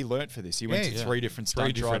he learnt for this. He went to Yeah. 3 different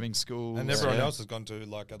stunt driving schools. And everyone Yeah. else has gone to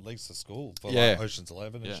like at least a school for Yeah. like Ocean's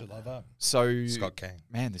 11 and shit like that. So Scott King.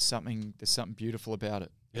 man, there's something beautiful about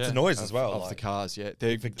it. It's the noise as well. Of like, the cars. Yeah,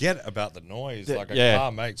 they forget about the noise The- like a yeah.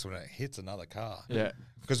 car makes when it hits another car. Yeah.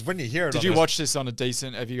 Because when you hear it, Did on you the- watch this on a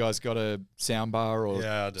decent? Have you guys got a sound bar or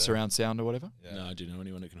Yeah, I do. surround sound or whatever? Yeah. No, do you know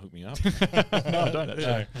anyone that can hook me up? No, I don't actually.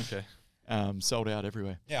 No. Okay. Sold out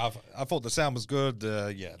everywhere. Yeah, I thought the sound was good.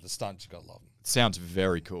 The stunts, you got to love them. Sounds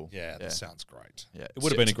very cool. Yeah, the sound's great. Yeah, It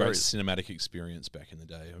would have been a it's great very- cinematic experience back in the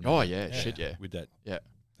day. Oh yeah, shit yeah, With that yeah.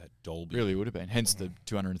 Dolby. Really would have been. Hence the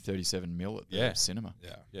 237 mil at the Yeah. cinema.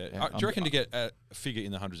 Yeah. Yeah. Yeah, Do you reckon to get a figure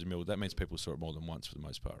in the hundreds of mil, that means people saw it more than once for the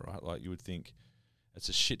most part, right? Like you would think it's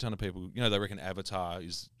a shit ton of people. They reckon Avatar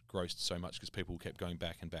is grossed so much because people kept going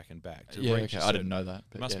back and back and back. To Yeah, reach okay. a I didn't certain- know that.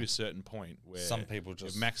 There But must yeah. be a certain point where Some people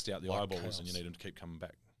just you've maxed out the like eyeballs chaos. and you need them to keep coming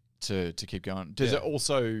back. to keep going. Does Yeah. it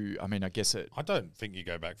also? I mean, I guess I don't think you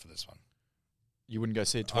go back for this one. you wouldn't go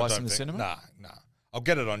see it I twice don't in the think- cinema. Nah. I'll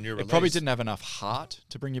get it on your It release. probably didn't have enough heart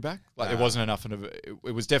to bring you back. Like there Nah. wasn't enough.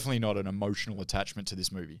 It was definitely not an emotional attachment to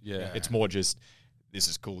this movie. Yeah. It's more just this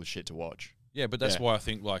is cool as shit to watch. Yeah, but that's Yeah. why I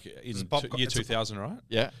think like in It's popcorn- year it's a- 2000, right?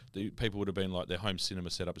 Yeah, The people would have been like their home cinema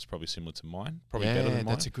setup is probably similar to mine, probably Yeah, better than mine.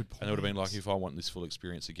 that's a good And it would have been like, point. if I want this full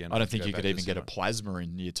experience again, I don't have to think go you back could to even the get a cinema. plasma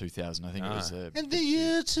in year 2000. I think it was a In the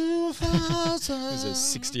year 2000. it was a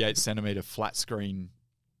 68 centimeter flat screen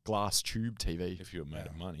glass tube TV. If you were made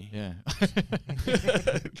of money. Yeah,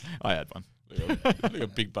 I had one. Look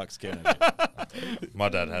at big bucks scanner. My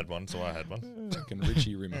dad had one, so I had one. Fucking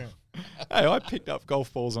Richie Rimmer. Hey, I picked up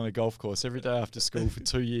golf balls on a golf course every day after school for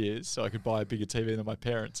 2 years so I could buy a bigger TV than my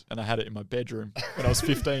parents, and I had it in my bedroom when I was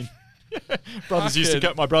 15.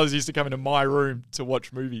 My brothers used to come into my room to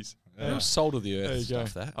watch movies. Real soul of the There earth you go.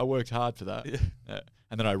 stuff, that. I worked hard for that. Yeah.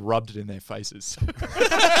 And then I rubbed it in their faces.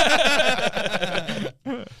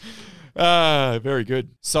 Very good.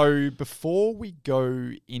 So before we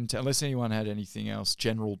go into, unless anyone had anything else,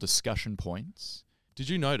 general discussion points. Did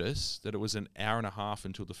you notice that it was an hour and a half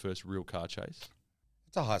until the first real car chase?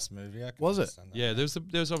 It's a heist movie. I can Was it? understand that. Yeah,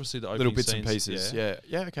 there was obviously the opening Little bits and scenes, pieces.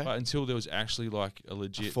 Yeah, okay. But until there was actually like a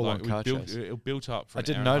legit full-on like, car built, chase. it built up. For I an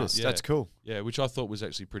didn't hour and a notice. half. That's cool. Yeah, which I thought was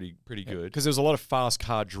actually pretty good. Because there was a lot of fast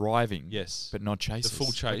car driving. Yes, But not chases. the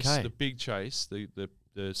full chase, Okay. the big chase,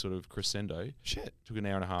 the sort of crescendo Shit. took an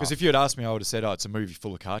hour and a half. Because if you had asked me, I would have said, "Oh, it's a movie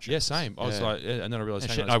full of car chases." yeah, same. I was Yeah. like, and then I realized, Yeah,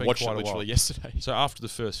 hang shit, on, I it's been watched it quite a literally while. yesterday. So after the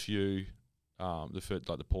first few, the first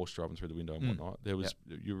like the Porsche driving through the window and whatnot, there was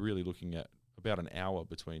you're really looking at about an hour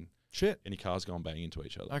between Shit. any cars going bang into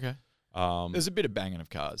each other. Okay. Um, There's a bit of banging of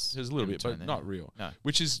cars. There's a little in bit, but between not there. real. No.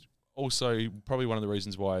 Which is also probably one of the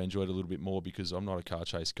reasons why I enjoyed it a little bit more, because I'm not a car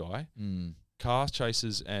chase guy. Mm. Car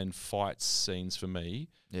chases and fight scenes for me,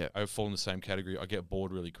 Yeah. I fall in the same category. I get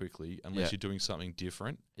bored really quickly unless Yeah. you're doing something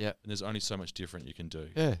different. Yeah. And there's only so much different you can do.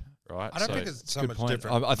 Yeah. Right? I don't So- think it's so Good much point.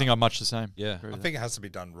 different. I think I'm much the same. Yeah. Agree I with think it has to be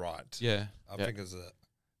done right. Yeah. I Yeah. think it's a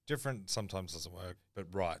different sometimes doesn't work, but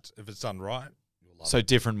right. If it's done right, you'll that. love So it.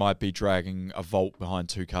 different might be dragging a Volt behind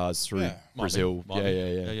 2 cars through Yeah. Brazil. Might be.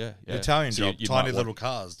 Yeah. The Italian So you- job, you tiny might little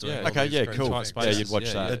cars. doing Yeah. all Okay, these yeah, crazy cool. things. Tight Yeah, spaces. you'd watch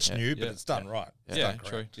Yeah, that. It's yeah. new, but Yeah. it's done right. It's Yeah, done true.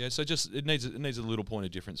 correct. Yeah, so just it needs a little point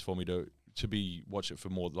of difference for me to watch it for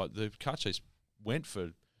more. Like the car chase went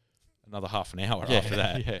for another half an hour Yeah, after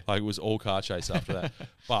that. yeah. Like it was all car chase after that.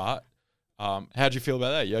 But how'd you feel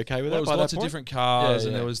about that? You okay with there that? was by lots that of point? different cars,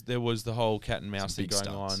 and Yeah. there was the whole cat and mouse Some thing big going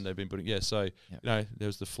stunts. on. They've been putting there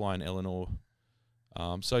was the flying Eleanor.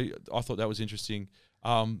 So I thought that was interesting.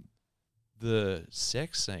 The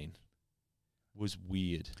sex scene was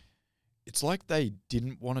weird. It's like they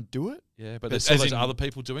didn't want to do it. Yeah, but But they saw as those in- other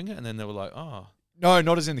people doing it, and then they were like, "Oh, No,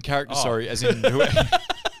 not as in the character. Oh. Sorry, as in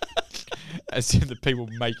as in the people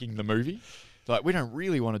making the movie. Like, we don't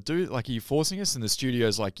really want to do it. Like, are you forcing us? And the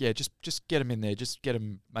studio's like, yeah, just get them in there. Just get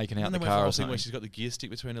them making out And the then went for car the or whole thing something. where she's got the gear stick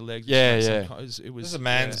between her legs. Yeah, It's like yeah. some kind- It was This is a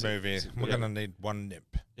man's yeah. movie. We're Yeah. going to need one nip.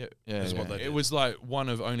 Yeah, Yeah, Is what they it did. was like one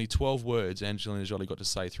of only 12 words Angelina Jolie got to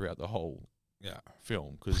say throughout the whole Yeah.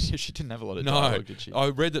 film. Because she didn't have a lot of no, dialogue, did she? I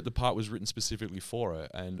read that the part was written specifically for her,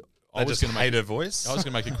 and I just gonna hate make her voice. I was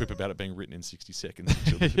going to make a quip about it being written in 60 seconds.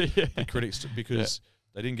 Actually. Yeah. The critics, because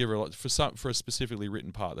they didn't give her a lot for a specifically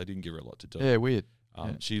written part. They didn't give her a lot to do. Yeah, weird.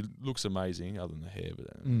 Yeah. She looks amazing, other than the hair.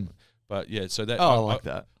 Mm. But yeah, so that Oh, I like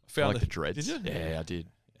that. I found like the dreads. Did you? Yeah, I did.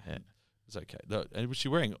 Yeah, It's okay. And was she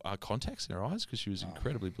wearing contacts in her eyes because she was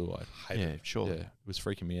incredibly blue-eyed? yeah, sure. Yeah, it was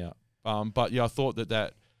freaking me out. But yeah, I thought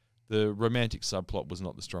that the romantic subplot was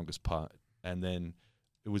not the strongest part, and then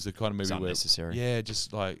it was the kind of movie It's where unnecessary. yeah,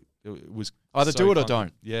 just like it was Either so do it or clunky.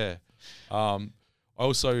 don't. Yeah. I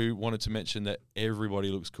also wanted to mention that everybody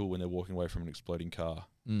looks cool when they're walking away from an exploding car.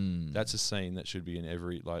 Mm. That's a scene that should be in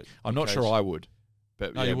every like. I'm not sure I would,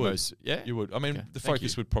 but No, yeah, you would. Yeah, You would. I mean, Okay, the thank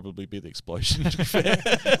focus you. would probably be the explosion. To be fair,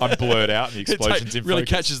 I'm blurred out and the explosion's in really focus.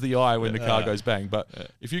 catches the eye when the car goes bang. But Yeah.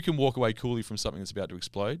 if you can walk away coolly from something that's about to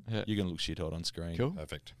explode, Yeah. you're going to look shit hot on screen. Cool.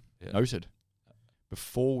 Perfect. Yeah. Noted.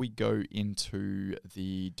 Before we go into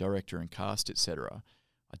the director and cast, etc.,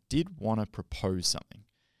 I did want to propose something.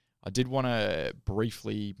 I did want to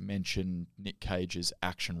briefly mention Nick Cage's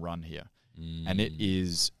action run here, and it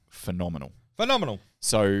is phenomenal. Phenomenal.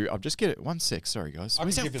 So I'll just get it. 1 sec. Sorry, guys. I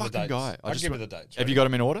Where's can that give you the fucking dates. guy? I can give you the dates. Have you got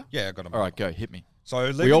them in order? Yeah, I got them. All right, go. Hit me.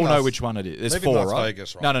 So We all know which one it is. There's leaving 4, Las right?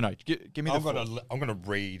 Vegas, right? No. Give me the I'm 4. gonna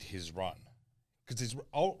read his run because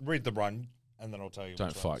I'll read the run and then I'll tell you. Don't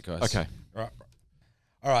which fight, ones. guys. Okay.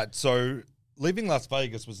 All right. So leaving Las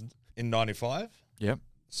Vegas was in '95. Yep.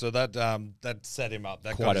 So that set him up.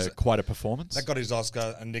 That Quite a performance. That got his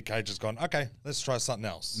Oscar, and Nick Cage has gone, okay, let's try something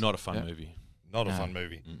else. Not a fun Yeah. movie. Not a No. fun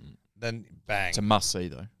movie. Mm-mm. Then bang. It's a must see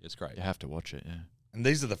though. It's great. You have to watch it. Yeah. And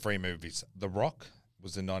these are the 3 movies. The Rock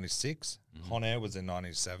was in '96. Mm-hmm. Con Air was in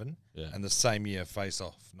 '97. Yeah. And the same year, Face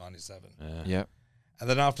Off, '97. Yeah. Yep. And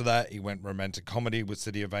then after that, he went romantic comedy with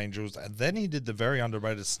City of Angels. And then he did the very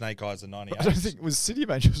underrated Snake Eyes in '98. I don't think it was City of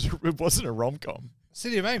Angels. It wasn't a rom com.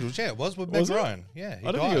 City of Angels, yeah, it was with Meg Was it? Ryan. Yeah, he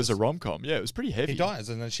I don't think it was a dies. rom com. Yeah, it was pretty heavy. He dies,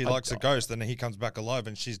 and then she likes a ghost, and then he comes back alive,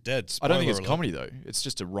 and she's dead. I don't think it's Spoiler alert. comedy though. It's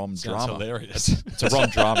just a rom Sounds drama. hilarious. It's a rom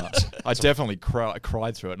drama. I definitely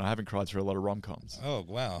cried through it, and I haven't cried through a lot of rom coms. Oh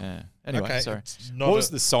wow. Yeah. Anyway, Okay, sorry. it's not What was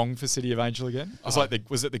a- the song for City of Angel again? It was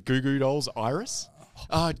was it the Goo Goo Dolls' Iris?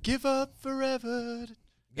 I'd give up forever.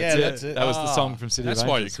 Yeah, that's it. That was the song from City That's of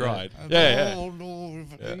why Angels. you cried. Yeah.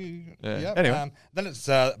 Yeah. Yeah. Anyway. Then it's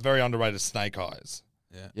very underrated Snake Eyes.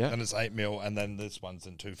 Yeah. Then it's 8 mil, and then this one's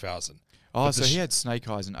in 2000. Oh, But so the he had Snake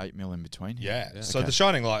Eyes and 8 mil in between. Yeah. So Okay. the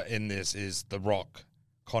shining light in this is The Rock,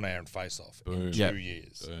 Con Air, and Face Off in Boom. 2 Yep.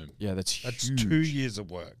 years. Boom. Yeah, that's That's huge. 2 years of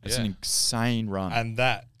work. It's an insane run. And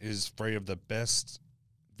that is 3 of the best.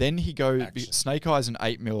 then he goes Action. Snake Eyes and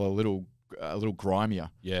 8 mil a little grimier.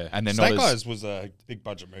 Yeah. And they're Snake not as Eyes was a big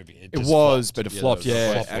budget movie. it just was, flopped. but it Yeah, flopped. that was Yeah,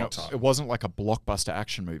 a flop and big time. it wasn't like a blockbuster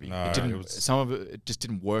action movie. No, it didn't. it was- Some of it just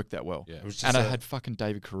didn't work that well. Yeah. It was just And it a had fucking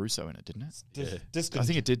David Caruso in it, didn't it? dis- I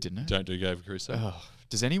think it did, didn't it? Don't do David Caruso. Oh,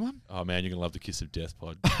 does anyone? Oh man, you're gonna love the Kiss of Death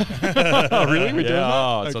pod. Oh, really? We're doing that?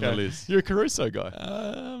 Oh, it's on the list. You're a Caruso guy.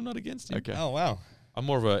 I'm not against him. Okay. Oh wow. I'm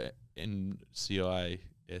more of a NCIS.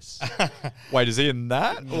 Wait, is he in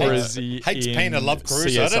that, or is he Hates in pain and love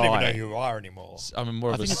Caruso. I don't even know CSI? who you are anymore. I'm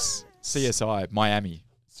more I of a. think it's CSI Miami,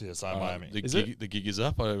 CSI Miami. The Is gig, the gig is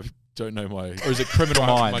up. I don't know my. or is it Criminal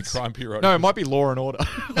my Minds? crime bureau. No, it might be Law and Order. I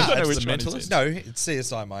don't know it's which The one he's Mentalist? in. No, it's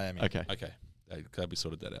CSI Miami. Okay. Okay, glad we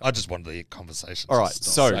sorted that out. I just wanted the conversation. All to right. stop.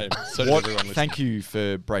 So, Same. So did what? everyone listening. Thank you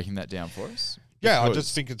for breaking that down for us. yeah, I Because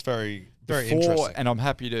just think it's very, very the 4, interesting. and I'm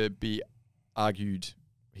happy to be argued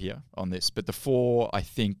here on this, but the 4, I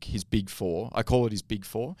think his big 4, I call it his big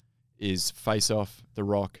 4, is Face Off, The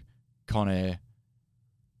Rock, Con Air,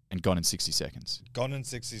 and Gone in 60 Seconds. Gone in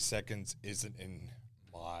 60 Seconds isn't in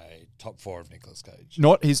my top 4 of Nicolas Cage.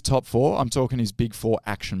 Not his top 4, I'm talking his big 4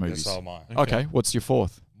 action movies. Yes, so am I. Okay, what's your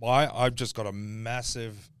 4th? I've just got a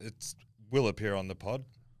massive. It will appear on the pod,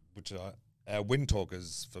 which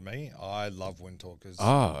Windtalkers for me. I love Windtalkers.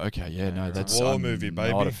 Oh, okay. Yeah, no, that's War I'm movie,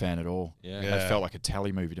 not baby. a fan at all. Yeah. That felt like a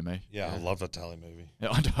tally movie to me. Yeah, I love a tally movie. Yeah,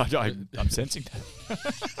 I'm sensing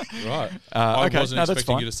that. Right. I okay, wasn't no, that's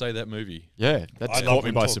expecting fine. you to say that movie. Yeah, that's I caught love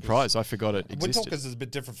me by Windtalkers. surprise. I forgot it existed. Windtalkers is a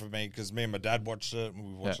bit different for me because me and my dad watched it and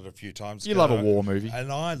we watched it a few times. You love a together. war movie.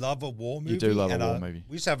 And I love a war movie. You do love a and war movie.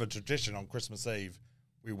 We used to have a tradition on Christmas Eve.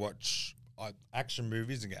 We watch action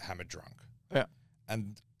movies and get hammered drunk. Yeah.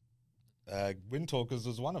 And Windtalkers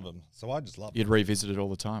was one of them. So I just love it. You'd revisit it all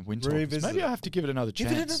the time. Windtalkers. Revisit Maybe it. I have to give it another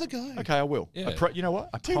chance. Give it another go. Okay, I will. Yeah. You know what?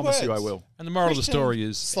 I Two promise you I words. will. And the moral of the Christian story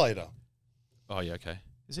is... Slater. Oh, yeah, okay.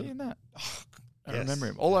 Is he in that? I don't Yes, remember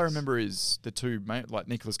him. All I yes. remember is the two, like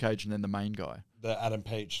Nicolas Cage and then the main guy. The Adam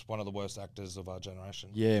Peach, one of the worst actors of our generation.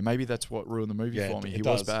 Yeah, maybe that's what ruined the movie Yeah, for me. it He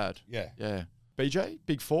was does. bad. Yeah. Yeah. BJ,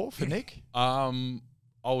 big four for Nick.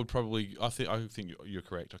 I would probably... I think you're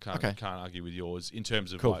correct. I can't argue with yours in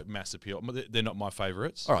terms of Cool. like mass appeal. They're not my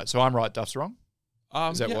favourites. All right, so I'm right, Duff's wrong.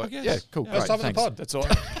 Is that yeah, what? I guess. Yeah, cool. Yeah. Great, First time in the thanks. pod. That's all.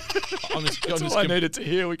 I'm just That's all I needed to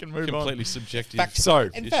hear. We can move completely on. subjective. So,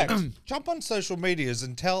 In fact, jump on social medias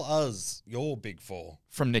and tell us your big four.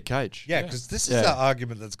 from Nick Cage. Yeah, because this is Yeah. our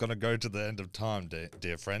argument that's going to go to the end of time,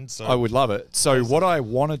 dear friend. So I would love it. So what I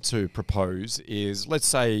wanted to propose is, let's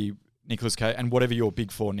say Nicolas Cage, and whatever your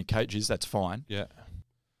big four Nick Cage is, that's fine. Yeah.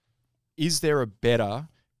 Is there a better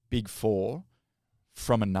big four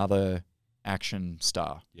from another action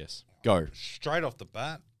star? Yes. Go. straight off the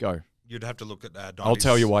bat, Go. you'd have to look at 90s, I'll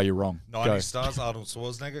tell you why you're wrong. 90 Go. stars, Arnold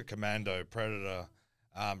Schwarzenegger, Commando, Predator,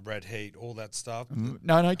 Red Heat, all that stuff.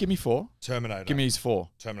 No, give me four. Terminator. Give me his four.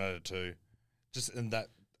 Terminator 2. Just in that,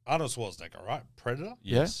 Arnold Schwarzenegger, right? Predator,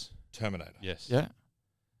 Yes. Terminator. Yes. Yeah.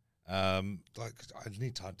 Like, I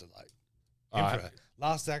need time to, like, Alright. Emperor.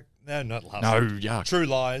 Last act, no, not last No, act. yuck. True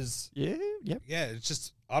Lies. Yeah, yep. Yeah, it's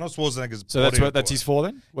just Arnold Schwarzenegger's So that's body what that's of his four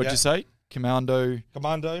then? What'd Yeah. you say? Commando,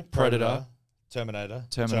 Commando, Predator, Terminator,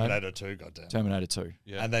 Terminator. Terminator 2, goddamn. Terminator 2.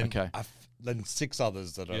 Yeah. And then, Okay. then 6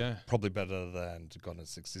 others that are Yeah. probably better than Gone in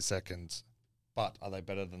 60 Seconds. But are they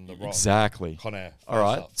better than The Rock? Exactly. Con Air. All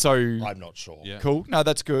right. Face Off? So I'm not sure. Yeah. cool. No,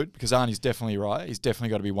 that's good because Arnie's definitely right. He's definitely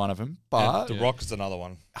got to be one of them. But And The Rock is another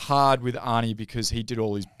one. hard with Arnie because he did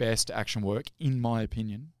all his best action work, in my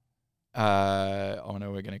opinion. I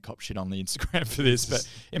know we're going to cop shit on the Instagram for this, but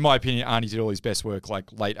in my opinion, Arnie did all his best work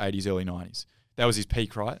like late 80s, early 90s. That was his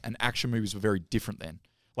peak, right? And action movies were very different then.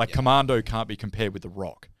 Like Commando can't be compared with The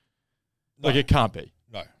Rock. Like it can't be.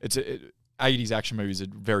 No. 80s action movies are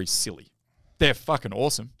very silly. They're fucking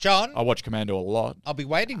awesome. John, I watch Commando a lot. I'll be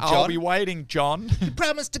waiting, John. I'll be waiting, John. You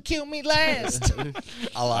promised to kill me last.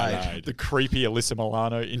 I lied. The creepy Alyssa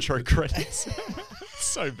Milano intro credits.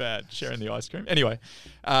 So bad, sharing the ice cream. Anyway,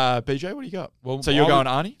 BJ, what do you got? Well, so you're I going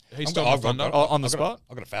would- Arnie? He's I've still got- on Thunder. On the spot?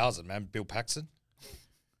 I've got 1,000, man. Bill Paxton.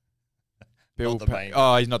 Bill the main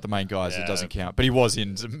Oh, he's not the main guy, so it Yeah. doesn't count. But he was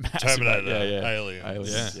in some massive... Terminator. Yeah.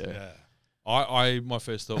 Aliens. Yeah. My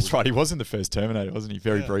first thought That's was right, he was in the first Terminator, wasn't he?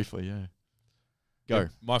 Very briefly, yeah. Go.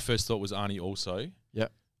 My first thought was Arnie also. Yeah.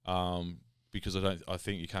 Because I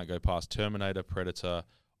think you can't go past Terminator, Predator.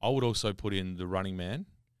 I would also put in The Running Man.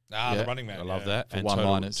 Ah, Yeah. The Running Man. I love yeah. that. For And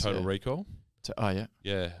one-liners, Total yeah. Recall. Oh, yeah.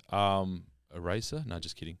 Yeah. Eraser? No,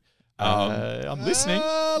 just kidding. I'm listening.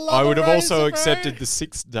 love I would have also Eraser, accepted bro. The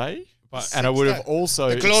Sixth Day. But And I would have also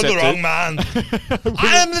They cloned accepted... the wrong man.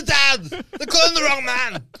 I am the dad. They cloned the wrong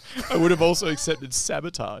man. I would have also accepted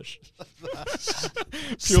Sabotage. Purely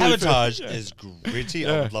for- Sabotage yeah. is gritty.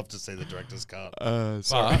 Yeah. I would love to see the director's cut.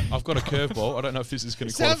 Sorry. But I've got a curveball. I don't know if this is going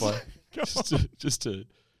to Sounds qualify. like- just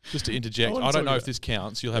to interject. wanna I don't talk know if about- this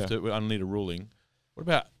counts. You'll have to. I'll need a ruling. What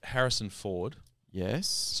about Harrison Ford? Yes.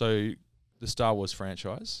 So the Star Wars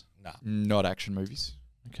franchise. Not action movies.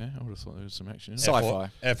 Okay, I would have thought there was some action. In it. Sci-fi.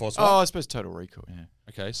 Air Force One. Oh, I suppose Total Recall, yeah.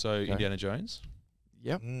 Okay, so Indiana Jones.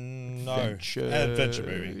 Yep. No. Adventure. Adventure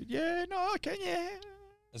movie. Yeah, no, okay, yeah.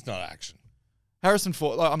 It's not action. Harrison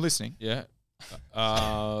Ford, like, I'm listening. Yeah.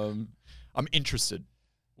 I'm interested.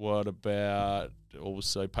 What about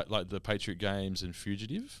also like the Patriot Games and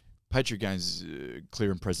Fugitive? Patriot Games,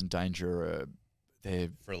 Clear and Present Danger, they're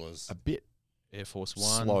Thrillers. a bit Air Force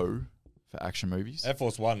One. slow for action movies. Air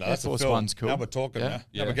Force One. That's Force a film. One's cool. Now we're talking. Yeah. Now.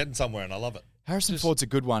 Yeah. Now we're getting somewhere, and I love it. Harrison Ford's a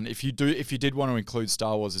good one. If you did want to include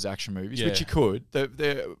Star Wars as action movies, Yeah. which you could, the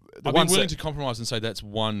I'd be ones willing that- to compromise and say that's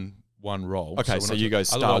one role. Okay, we're so not you ta- go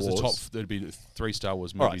Star otherwise Wars. the top there'd be 3 Star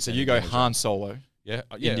Wars movies. All right, so and you go Indiana Han Jones. Solo. Yeah,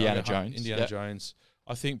 Indiana I'll go Jones. Indiana Yeah. Jones.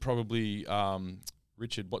 I think probably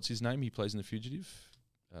Richard. What's his name? He plays in The Fugitive.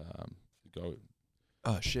 Go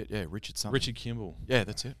Oh shit, yeah, Richard something. Richard Kimball. Yeah,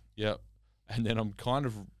 that's it. Yeah, and then I'm kind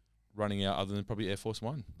of running out. Other than probably Air Force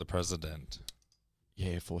One. The President.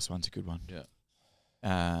 Yeah, Air Force One's a good one. Yeah.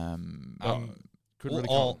 Couldn't really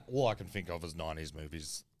comment. all I can think of is 90s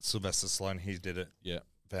movies. Sylvester Stallone, he did it. Yeah.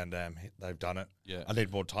 Van Damme, they've done it. Yeah. I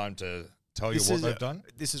need more time to tell you what they've done.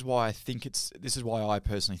 This is why I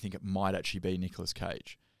personally think it might actually be Nicolas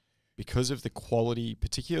Cage. Because of the quality,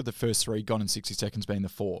 particularly the first three, Gone in 60 Seconds being the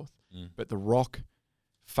fourth, but The Rock,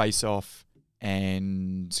 Face Off,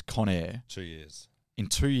 and Con Air 2 years. in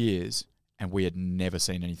 2 years, and we had never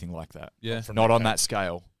seen anything like that. Yeah. Not on that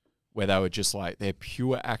scale, where they were just like, they're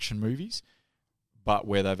pure action movies, but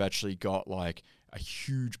where they've actually got like a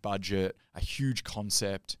huge budget, a huge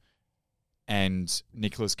concept, and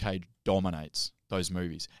Nicolas Cage dominates those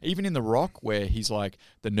movies. Even in The Rock, where he's like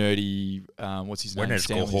the nerdy, what's his name? When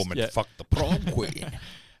go home and fuck the prom queen.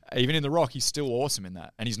 Even in The Rock, he's still awesome in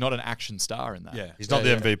that. And he's not an action star in that. Yeah. He's not the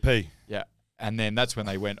MVP. Yeah. And then that's when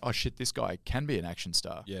they went, oh shit, this guy can be an action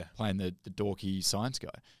star. Yeah. Playing the dorky science guy.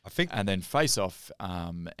 I think. And then Face Off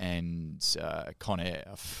and Con Air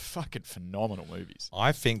are fucking phenomenal movies.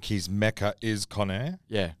 I think his mecca is Con Air.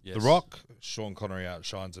 Yeah. Yes. The Rock, Sean Connery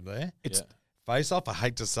outshines him there. It's Face Off, I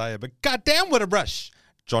hate to say it, but goddamn what a rush.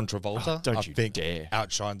 John Travolta, don't I you think, dare.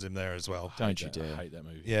 outshines him there as well. Don't you dare. I hate that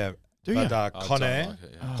movie. Yeah. Do but ya? I Con don't Air, like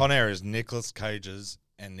it, yeah. Con Air is Nicolas Cage's,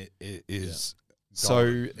 and it is. So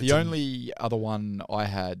gold. the only other one I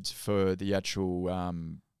had for the actual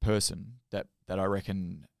person that I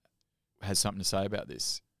reckon has something to say about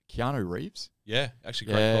this, Keanu Reeves, Yeah,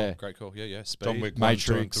 actually, great call. Yeah. Speed. John Wick 1,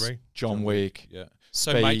 2, and Matrix, 3. John Wick. Yeah.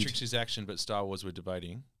 So Speed. Matrix is action, but Star Wars we're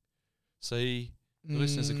debating. See, the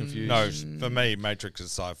listeners are confused. No, for me, Matrix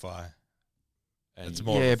is sci-fi. And It's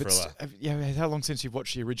more of a but thriller. how long since you've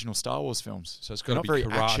watched the original Star Wars films? so it's got to Not be very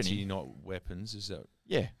karate, actiony. not weapons. Is that?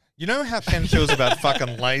 Yeah. You know how Ken feels about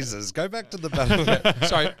fucking lasers? Go back to the battle.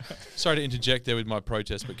 Sorry to interject there with my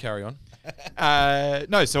protest, but carry on.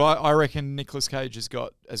 No, so I reckon Nicolas Cage has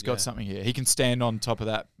got Yeah. something here. He can stand on top of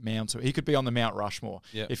that mount. He could be on the Mount Rushmore.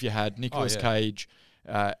 Yep. If you had Nicolas yeah. Cage,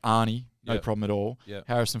 Arnie, no Yep. problem at all. Yep.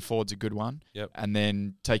 Harrison Ford's a good one. Yep. And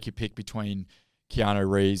then take your pick between Keanu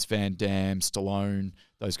Reeves, Van Damme, Stallone.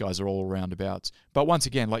 Those guys are all roundabouts. But once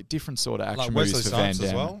again, like different sort of action Like movies Wesley for Van Snipes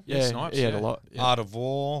as Damme. well? Yeah, Snipes, he had yeah. a lot. Yeah. Art of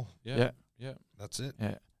War. Yeah. That's it.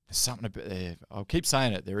 Yeah. There's something about there. I'll keep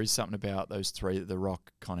saying it. There is something about those three: The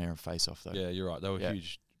Rock, Con Air, and Face Off. Though. Yeah, you're right. They were Yeah.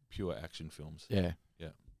 huge, pure action films. Yeah.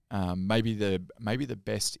 Yeah. Maybe the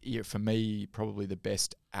best era for me, probably the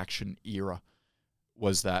best action era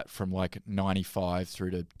was that from like 95 through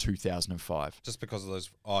to 2005. Just because of those.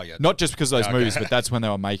 Oh, yeah. Not just because of those Yeah, movies, okay. but that's when they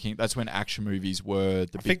were making. That's when action movies were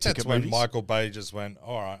the I big think that's ticket when movies. Michael Bay just went,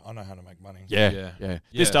 all right, I know how to make money. Yeah, Yeah. yeah. Yeah.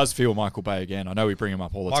 This does feel Michael Bay again. I know we bring him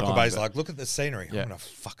up all the time. Michael Bay's but like, look at the scenery. Yeah. I'm going to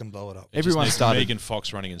fucking blow it up. everyone Just started. Megan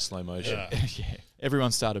Fox running in slow motion. Yeah. yeah, everyone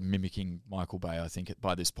started mimicking Michael Bay. I think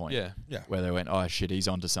by this point. Yeah. Yeah. Where they went, oh shit, he's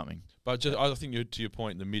onto something. But just, I think to your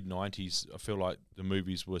point, in the mid '90s, I feel like the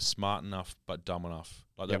movies were smart enough but dumb enough.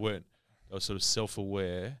 Like they Yep. weren't. They were sort of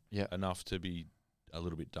self-aware Yep. enough to be a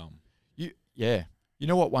little bit dumb. Yeah. You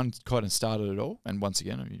know what one kind of started it all? And once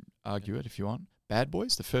again, I mean, argue it if you want. Bad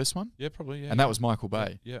Boys, the first one, Yeah, probably. Yeah. and that was Michael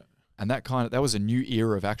Bay, Yeah. and that was a new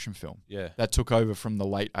era of action film. Yeah. That took over from the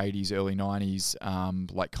late 80s, early 90s,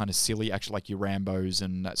 like kind of silly action, like your Rambos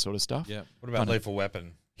and that sort of stuff. Yeah. What about Kinda- Lethal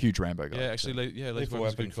Weapon? Huge Rambo guy. Yeah. Actually, Lethal Lethal Weapon's a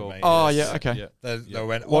Weapon good for call. me. Oh, Yes. yeah, okay. Yeah. They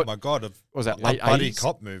went, What- oh my God, What was that, a late buddy 80s?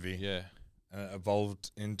 cop movie. Yeah.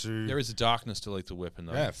 Evolved into. There is a darkness to Lethal Weapon,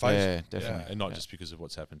 though. Yeah, face. Yeah, definitely. And not Yeah. just because of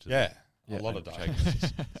what's happened to Yeah. them. Yeah. A lot of Okay.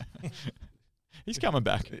 darkness. He's coming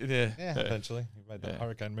back. Yeah. Yeah, eventually. He made that Yeah.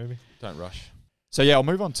 Hurricane movie. Don't rush. So yeah, I'll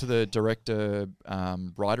move on to the director,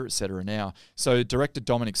 writer, etc. now. So director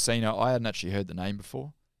Dominic Sena, I hadn't actually heard the name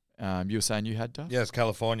before. You were saying you had, Duff? Yes,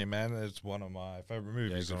 California, man. It's one of my favorite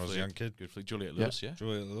movies good when I was a flick. young kid. Good flick. Juliette Yeah. Lewis, yeah?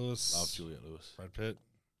 Juliette Lewis. Love Juliette Lewis. Brad Pitt.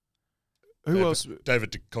 Who David, else?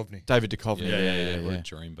 David Duchovny. David Duchovny. What a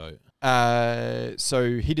dreamboat.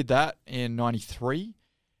 So he did that in '93,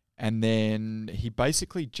 and then he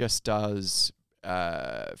basically just does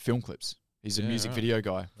film clips. He's a Yeah, music right. video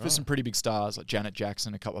guy for Right. some pretty big stars like Janet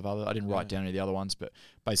Jackson, a couple of other. I didn't write Yeah. down any of the other ones, but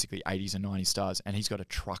basically 80s and 90s stars, and he's got a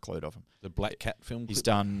truckload of them. The Black Cat film. He's clip?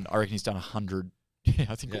 done. I reckon he's done 100. Yeah,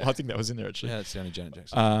 I think Yeah. I think that was in there actually. Yeah, that's the only Janet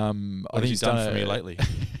Jackson. I What think has he he's done for a- me lately?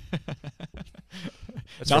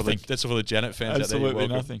 Nothing. That's all the Janet fans out there. Absolutely You're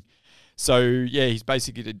welcome. nothing. So yeah, he's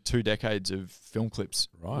basically did 2 decades of film clips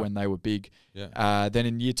Right. when they were big. Yeah. Then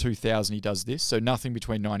in year 2000 he does this. So nothing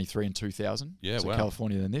between 93 and 2000. Yeah, so wow.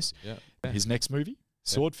 California then this. Yeah. His next movie,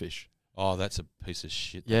 Swordfish. Oh, that's a piece of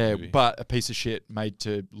shit. that Yeah, movie. but a piece of shit made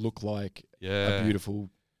to look like yeah. a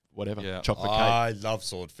beautiful whatever Yeah. chocolate cake. I love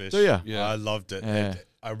Swordfish. Do ya? Yeah. I loved it. Yeah.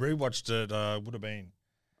 I rewatched it, would have been,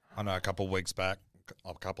 I don't know, a couple of weeks back,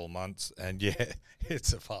 a couple of months, and yeah,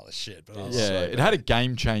 it's a pile of shit. But I was Yeah, so it had a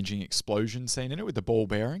game-changing explosion scene in it with the ball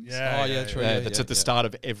bearings. Yeah, yeah, true. Yeah, Yeah, that's at the start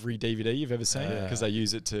of every DVD you've ever seen because they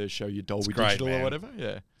use it to show you Dolby great, Digital man. or whatever.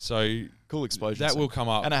 Yeah, So cool explosion. that scene. will come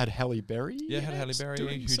up. And it had Halle Berry. Yeah, it had in Halle Berry,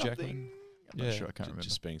 doing Hugh something. Jackman. I'm not sure. I can't remember.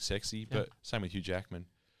 Just being sexy, Yeah. but same with Hugh Jackman.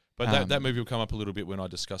 But Um, that movie will come up a little bit when I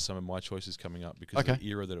discuss some of my choices coming up because of the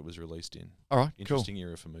era that it was released in. All right, cool. Interesting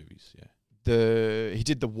era for movies. Yeah. He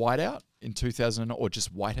did the Whiteout in 2000 or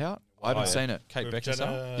just Whiteout. I haven't seen it. Kate With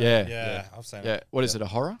Beckinsale. Yeah. yeah, I've seen Yeah, it. what is it? A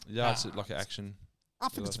horror? Yeah, it's like an action. I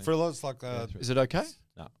think it's a I think. thriller. It's like Is it okay?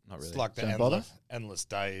 No, not really. it's like the Don't bother? endless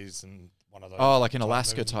days and one of those. Oh, like in type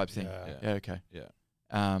Alaska movies. type thing. Yeah. Yeah. Okay.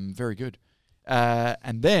 Yeah. Very good.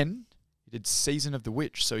 And then he did Season of the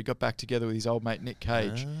Witch. So he got back together with his old mate Nick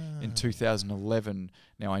Cage in 2011.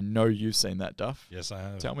 Now I know you've seen that, Duff. Yes, I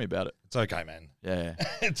have. Tell me about it. It's okay, man. Yeah.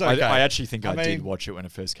 It's okay. I actually think I, I did mean, watch it when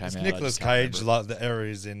it first came It's out. I Nicolas just can't Cage, remember like the era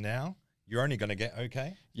he's in now. You're only going to get okay.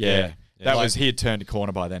 it. Yeah. That Like- was, he had turned a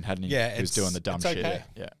corner by then, hadn't he? Yeah, He was doing the dumb it's shit. okay.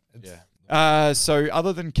 Yeah. It's- So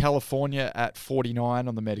other than California at 49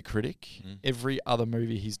 on the Metacritic, Mm. every other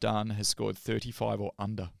movie he's done has scored 35 or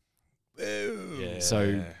under. Yeah.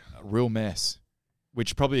 So a real mess,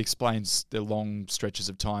 which probably explains the long stretches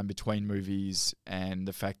of time between movies and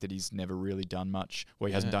the fact that he's never really done much, or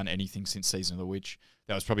he hasn't done anything since Season of the Witch.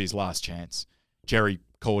 That was probably his last chance. Jerry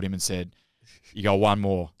called him and said, "You got one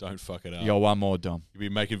more. Don't fuck it up. You got one more, Dom." You'll be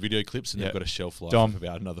making video clips and Yeah. they've got a shelf life Dom, of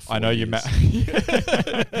about another 4 I know you.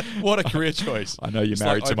 What a career choice. I know you're It's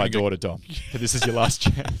married like to my opening a- daughter, Dom. But this is your last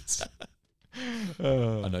chance.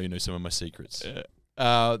 I know you know some of my secrets.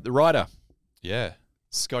 The writer, Yeah.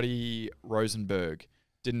 Scotty Rosenberg.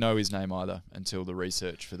 Didn't know his name either until the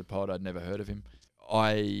research for the pod. I'd never heard of him.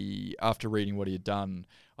 After reading what he had done,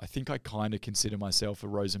 I think I kind of consider myself a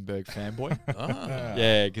Rosenberg fanboy. Ah.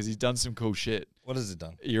 Yeah, because he's done some cool shit. What has it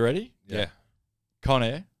done? Are you ready? Yeah. Con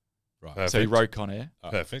Air. Right. Perfect. So he wrote Con Air. Oh,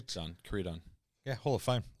 Perfect. Done. Career done. Yeah, Hall of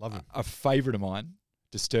Fame. Love him. A favourite of mine,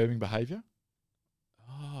 Disturbing Behaviour.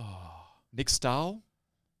 Oh. Nick Stahl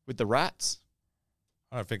with the rats.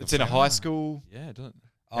 I don't think It's I've in a seen high it. school. Yeah, don't.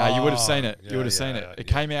 You would have seen it. Yeah, You would have seen yeah, it. It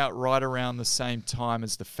yeah. came out right around the same time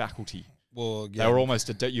as The Faculty. Well, yeah. They were almost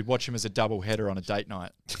you'd watch them as a double header on a date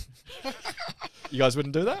night. You guys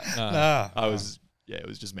wouldn't do that? Nah. It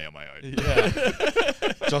was just me on my own.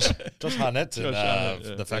 Josh Harnett's in Josh Harnett,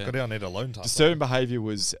 yeah. the faculty. I need alone time. Disturbing Behaviour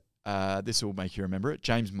was, this will make you remember it,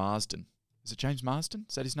 James Marsden. Is it James Marsden?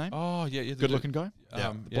 Is that his name? Oh, yeah. Good looking guy?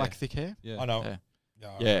 Yeah. Black thick hair? Yeah. I know. Yeah. Yeah,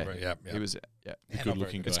 I Yeah. remember it. Yeah. He was, yeah. Good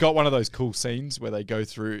looking guy. It's got one of those cool scenes where they go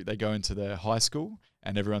into the high school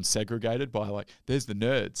and everyone's segregated by like, there's the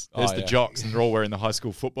nerds, there's the jocks, and they're all wearing the high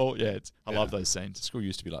school football. Yeah, I love those scenes. School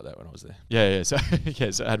used to be like that when I was there. Yeah. So,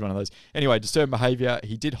 so I had one of those. Anyway, Disturbing Behaviour.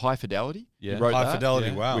 He did High Fidelity. Yeah. He wrote High that, Fidelity.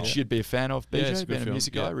 yeah. Wow. which you'd be a fan of, BJ, it's a good being a film.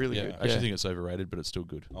 music Yeah. guy. Really Yeah. good. I actually think it's overrated, but it's still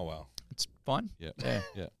good. Oh wow. it's fine. Yeah. Yeah.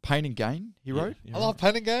 Yeah. Pain and Gain, he wrote. Yeah, I love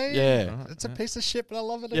Pen and Game. Yeah. Alright, It's a yeah. piece of shit, but I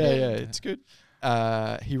love it. Yeah, again. it's good.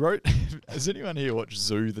 He wrote. Has anyone here watched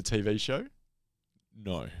Zoo, the TV show?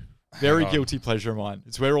 No. Very Hang on. guilty pleasure of mine.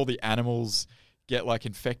 It's where all the animals get like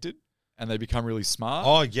infected and they become really smart.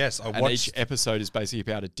 Oh yes, I and watched. each episode is basically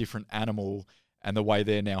about a different animal and the way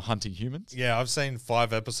they're now hunting humans. Yeah, I've seen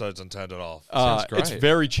 5 episodes and turned it off. Sounds great. It's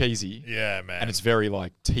very cheesy Yeah, man. and it's very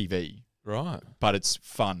like TV, Right. but it's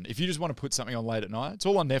fun. If you just want to put something on late at night, it's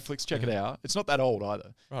all on Netflix. Check it out. It's not that old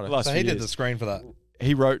either. Right. The last so few he did years. the screen for that.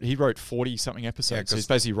 He wrote 40-something episodes. Yeah, so he's 'cause-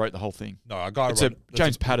 basically wrote the whole thing. No, a guy It's wrote.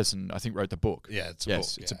 James Patterson, I think, wrote the book. Yeah, it's a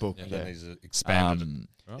Yes, book. it's a yeah. book, And yeah. then he's expanded.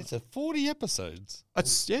 Um, It's a 40 episodes.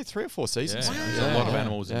 It's 3 or 4 seasons. Yeah. now. There's Yeah. a lot of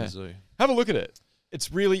animals in Yeah. the zoo. Have a look at it.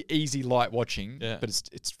 It's really easy, light watching, Yeah. but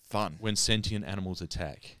it's fun. When sentient animals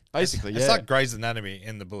attack. Basically, It's yeah. like Grey's Anatomy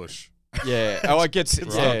in the bush. Yeah. Oh, it gets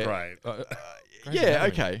It's yeah. not great. Yeah,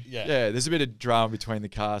 Anatomy. okay. Yeah. Yeah. There's a bit of drama between the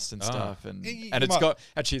cast and stuff, and You it's might-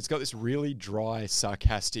 got this really dry,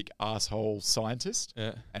 sarcastic asshole scientist,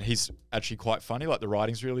 Yeah. and he's actually quite funny. Like the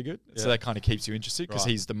writing's really good, so Yeah. that kind of keeps you interested because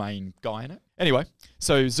Right. he's the main guy in it. Anyway,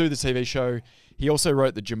 so Zoo the TV show. He also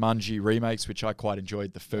wrote the Jumanji remakes, which I quite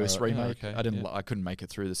enjoyed. The first Oh, yeah, remake, okay, I didn't. yeah. I couldn't make it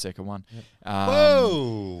through the second one.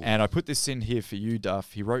 Whoa. And I put this in here for you,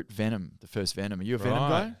 Duff. He wrote Venom, the first Venom. Are you a Venom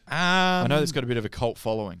Right. guy? I know it's got a bit of a cult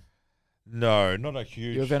following. No, not a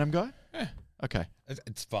huge. You a Venom guy? Yeah. Okay.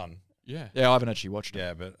 It's fun. Yeah. Yeah, I haven't actually watched it.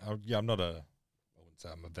 Yeah, but I'm not a. I wouldn't say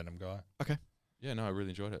I'm a Venom guy. Yeah, no, I really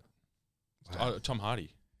enjoyed it. Wow. Tom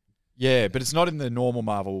Hardy. Yeah, but it's not in the normal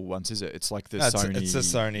Marvel ones, is it? It's like the No, Sony. It's a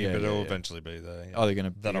Sony, yeah, but yeah, it'll yeah. eventually be there. Yeah. Oh, they're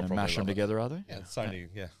going Then I'll to probably mash them love it. together, are they? Yeah, Sony.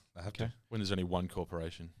 Yeah, I have to. Okay. When there's only one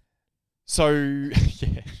corporation. So,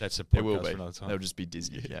 yeah, That's a podcast there will for be. another time. They'll just be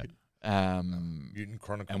Disney. Yeah. Mutant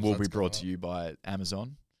Chronicles. And will be that's brought coming to you by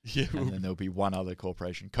Amazon. Yeah. And then there'll be one other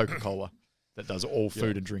corporation, Coca-Cola, that does all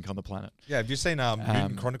food and drink on the planet. Yeah, have you seen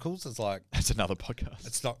Mutant Chronicles? It's like That's another podcast.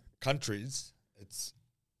 it's not countries, it's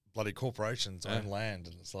bloody corporations own land,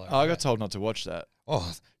 and it's like Oh, I got told not to watch that.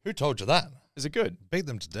 oh, who told you that? Is it good? Beat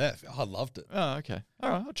them to death. Oh, I loved it. Oh, okay. All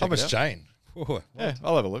right, I'll check Thomas it out. Jane. Ooh, Yeah,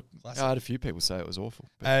 I'll have a look. Classic. I had a few people say it was awful.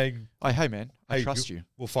 But hey, man, I hey, trust you.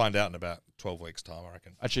 We'll find out in about 12 weeks' time, I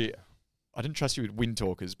reckon. Actually, I didn't trust you with Wind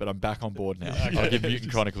Talkers, but I'm back on board now. I'll give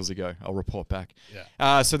Mutant Chronicles a go. I'll report back.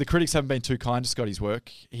 Yeah. So the critics haven't been too kind to Scotty's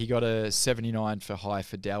work. He got a 79 for high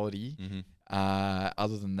fidelity. Mm-hmm.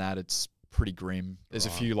 Other than that, it's pretty grim. There's a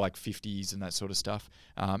few like 50s and that sort of stuff.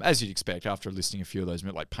 As you'd expect after listing a few of those,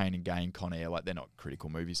 like Pain and Gain, Con Air, like they're not critical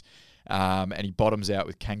movies. And he bottoms out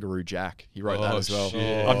with Kangaroo Jack. He wrote that as well.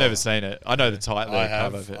 Shit. I've never seen it. I know the title. I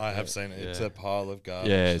cover of it. have seen it. It's Yeah. a pile of garbage.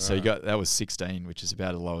 Yeah, so you got that was 16, which is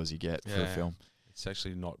about as low as you get for a Yeah. film. It's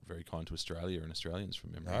actually not very kind to Australia and Australians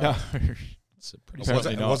from memory. No. No. It's a pretty.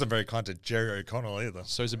 Apparently It not. wasn't very kind to Jerry O'Connell either.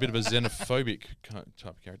 So he's a bit of a xenophobic type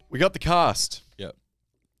of character. We got the cast. Yep.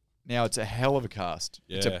 Now it's a hell of a cast.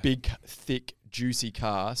 It's a Yeah. big, thick, juicy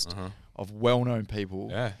cast of well-known people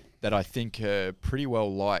Yeah. that I think are pretty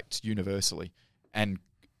well liked universally, and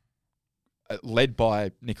led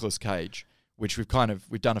by Nicolas Cage, which we've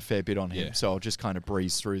done a fair bit on him. Yeah. So I'll just kind of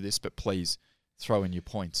breeze through this, but please throw in your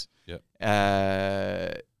points. Yep.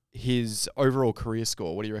 His overall career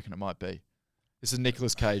score, what do you reckon it might be? This is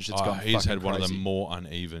Nicolas Cage that's gone He's fucking had one of the crazy. more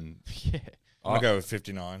uneven. Yeah. I'm going to go with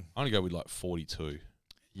 59. I'm going to go with like 42.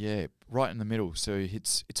 Yeah, right in the middle. So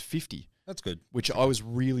it's 50, That's good. which I was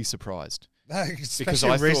really surprised. Especially Because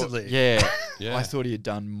I recently. thought, yeah, Yeah. I thought he had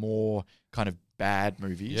done more kind of bad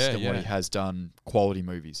movies Yeah, than what he yeah. has done quality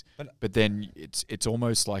movies. But- But then it's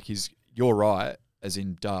almost like you're right, as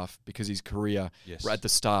in Duff, because his career Yes. at the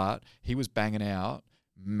start, he was banging out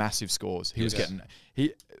massive scores. He was Yes. getting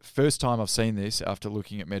first time I've seen this after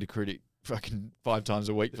looking at Metacritic fucking 5 times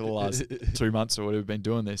a week for the last 2 months or whatever we've been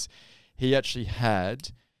doing this. He actually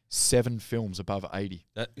had 7 films above 80.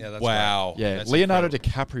 that's wow. Yeah, That's Leonardo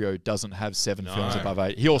incredible. DiCaprio doesn't have 7 No. films above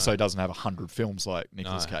 8. He also doesn't have 100 films like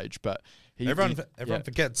Nicolas No. Cage, but Everyone yeah.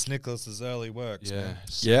 forgets Nicholas's early works. Yeah. man.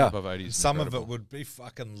 Yeah. Above 80 is Some of incredible. it would be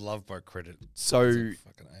fucking loved by critics. So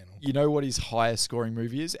Fucking anal. you know what his highest scoring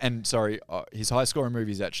movie is? And sorry, his highest scoring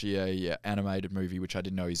movie is actually a animated movie, which I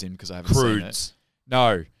didn't know he's in because I haven't seen it. Croods.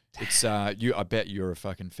 No, it's I bet you're a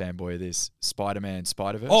fucking fanboy of this Spider-Man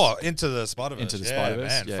Spider-Verse. Oh, Into the Spider-Verse. Into the yeah, Spider-Verse.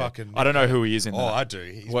 Man, yeah. fucking I don't know who he is in Oh, that. I do.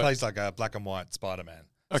 He What? plays like a black and white Spider-Man.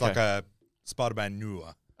 It's Okay. like a Spider-Man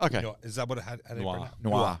noir. Okay. Noir. Is that what it had? How do you Noir. bring it?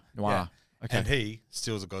 Noir. Yeah. Okay. And he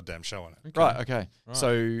steals a goddamn show on it. Right. Okay.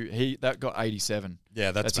 So that got 87. Yeah,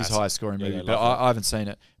 That's his massive. highest scoring Yeah, movie, they but love that. I haven't seen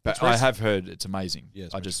it. But It's I recent. have heard it's amazing. Yeah,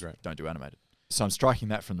 it's I pretty just great. don't do animated. So I'm striking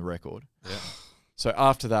that from the record. Yeah. So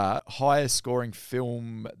after that, highest scoring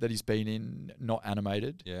film that he's been in, not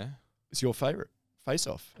animated, Yeah. is your favourite, Face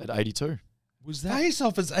Off, at 82. Was Face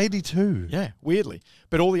Off is 82. Yeah, weirdly.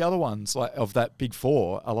 But all the other ones like of that big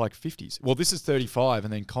four are like 50s. Well, this is 35,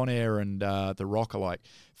 and then Con Air and The Rock are like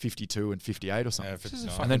 52 and 58 or something. Yeah, This is a 59.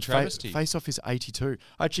 fucking And then travesty. Face Off is 82.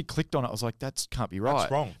 I actually clicked on it. I was like, that can't be right.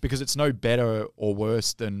 wrong. Because it's no better or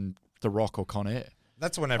worse than The Rock or Con Air.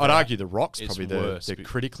 That's when I'd everyone, argue The Rock's It's probably worse, the but-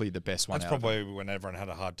 critically the best one. That's out of them. probably when everyone had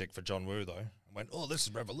a hard dick for John Woo, though. And went, oh, this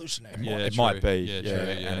is revolutionary. Yeah, It true. might be, Yeah, yeah,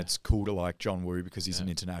 true, yeah. and it's cool to like John Woo because he's an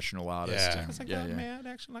Yeah. international artist. Yeah. and- It's yeah, yeah.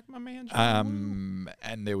 action like my man.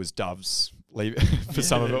 And there was doves for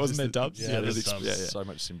some of it, wasn't there? Doves, yeah, there's there's doves. Yeah. So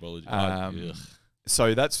much symbology. Um,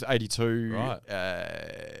 So that's 82. Right.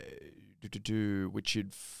 Which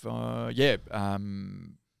you'd, that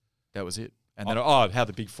was it. And then, how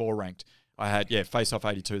the big four ranked. I had, Face Off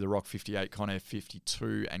 82, The Rock 58, Con Air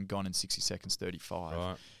 52, and Gone in 60 Seconds 35.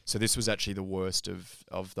 Right. So this was actually the worst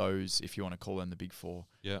of those, if you want to call them the big four.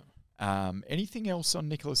 Yeah. Anything else on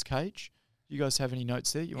Nicolas Cage? You guys have any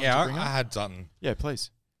notes there you want Yeah, to I bring up? had something. Yeah, please.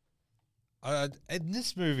 In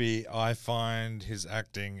this movie, I find his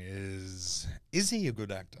acting is he a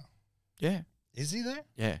good actor? Yeah, Is he there?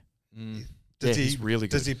 yeah. Mm. Does he's really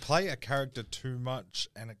good. Does he play a character too much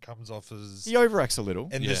and it comes off as... He overacts a little.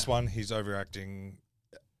 In this one, he's overacting.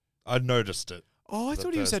 I noticed it. Oh, I the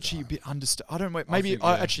thought he was first actually a time. bit understated. I don't know. Maybe think,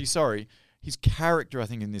 I yeah. actually sorry. His character, I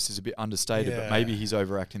think, in this is a bit understated, but Yeah. maybe he's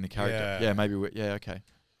overacting the character. Yeah. Yeah, maybe. Okay.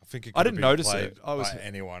 I think it I could have didn't been notice played it. I was- by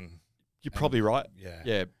anyone. You're probably right. Yeah.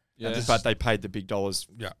 Yeah. Yeah. But they paid the big dollars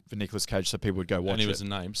Yeah. for Nicolas Cage, so people would go watch And he it. was a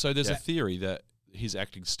name. So there's Yeah. a theory that his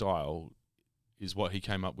acting style is what he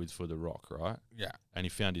came up with for The Rock, right? Yeah. And he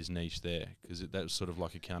found his niche there because that was sort of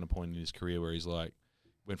like a counterpoint in his career where he's like,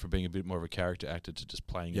 went from being a bit more of a character actor to just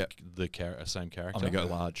playing Yep. the same character. I'm going to go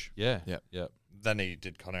large. Yeah. Yep. Yep. Then he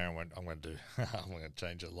did Con Air and went, I'm going to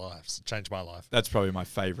change your life, change my life. That's probably my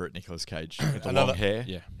favourite Nicolas Cage with the Another- long hair.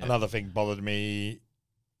 Yeah. Another thing bothered me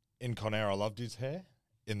in Con Air. I loved his hair.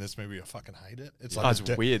 In this movie, I fucking hate it. It's Oh, like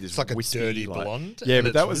it's weird. It's like a wispy, dirty like- blonde. Yeah, and but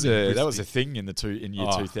it's that was really a wispy. thing in year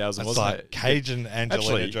 2000, It's wasn't like it? Cage and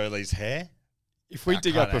Angelina Actually- Jolie's hair. If we I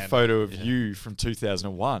dig can't up a handle photo of you from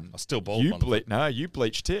 2001, I still bald. you one. you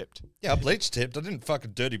bleach tipped. Yeah, I bleach tipped. I didn't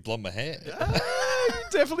fucking dirty blonde my hair. You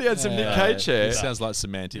definitely had some Nick Cage hair. It sounds like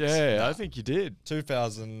semantics. Yeah, I think you did.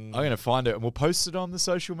 2000. I'm going to find it and we'll post it on the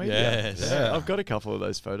social media. Yes. Yeah, I've got a couple of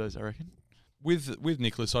those photos, I reckon. With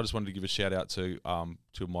Nicholas, I just wanted to give a shout out to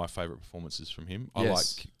two of my favourite performances from him. I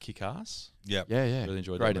Yes. like Kick Ass. Yep. Yeah, yeah. Really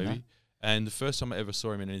enjoyed Great that in movie. And the first time I ever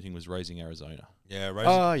saw him in anything was Raising Arizona, Yeah, that.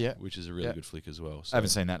 Raising. Oh, yeah. which is a really Yeah. good flick as well. So I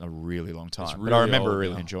haven't seen that in a really long time. It's But I really remember old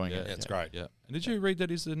really now. enjoying Yeah. it. It's great. Yeah. And did you read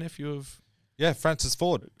that he's the nephew of? Yeah, Francis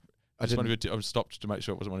Ford. I didn't. I stopped to make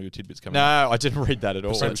sure it wasn't one of your tidbits coming. No, I didn't read that at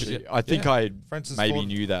all. Francis- actually. yeah. I think Yeah. I Francis maybe Ford.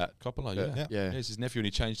 knew that. Coppola. But, Yeah. yeah. Yeah, it's his nephew, and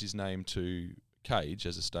he changed his name to Cage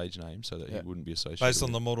as a stage name so that Yeah. he wouldn't be associated. Based with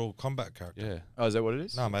on the it. Mortal Kombat character. Yeah. Oh, is that what it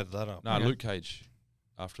is? No, I made that up. No, Okay. Luke Cage,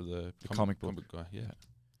 after the comic book. guy. Yeah.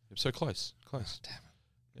 So close.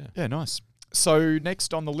 Yeah, nice. So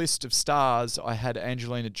next on the list of stars, I had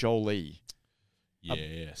Angelina Jolie.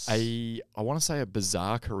 Yes. I want to say a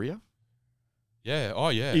bizarre career. Yeah. Oh,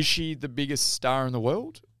 yeah. Is she the biggest star in the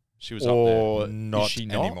world? She was up Or Not is she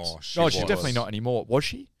not? anymore. She No, she's was. definitely not anymore. Was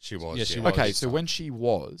she? She was. Yeah, she yeah. was. Okay, so when she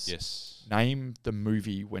was, there. Yes. name the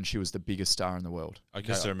movie when she was the biggest star in the world.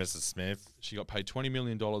 Okay. Mr. and Mrs. Smith. She got paid $20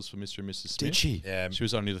 million for Mr. and Mrs. Smith. Did she? Yeah. She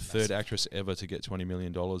was only the third actress ever to get $20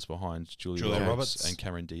 million behind Julia Julia Roberts, Roberts. and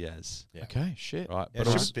Cameron Diaz. Yeah. Okay, shit. Right. Yeah, But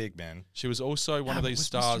she also, was big, man. she was also one of How these was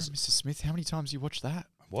stars. Mr. and Mrs. Smith, how many times you watched that?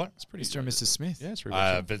 What? It's pretty Mr. and Mrs. Smith. Yeah, it's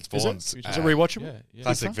rewatchable. Vince Is Vaughn's. it? Is it rewatchable? Yeah, yeah.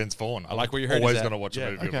 Classic fun? Vince Vaughn. I like where your head is always at. going to watch a Yeah.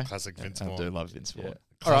 movie Okay. with classic Vince I Vaughn. do love Vince Vaughn. Yeah. All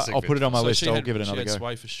right, Classic I'll put it on my So list. she I'll had- give it she another had go.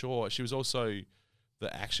 Sway for sure. She was also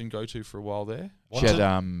the action go-to for a while there. She had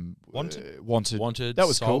Wanted? Wanted. Wanted. That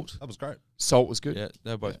was Salt. cool. That was great. Salt was good. Yeah,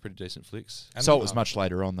 they were both pretty decent flicks. And, Salt was much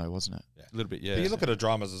later on though, wasn't it? A little bit, yeah. But you look at her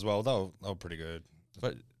dramas as well. They were pretty good.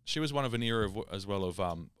 But she was one of an era as well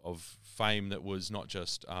of fame that was not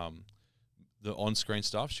just the on-screen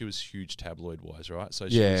stuff. She was huge tabloid-wise, right? So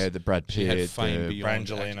she Yeah, was, the Brad she had Pitt. fame the- beyond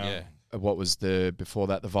Brangelina. Yeah. What was the before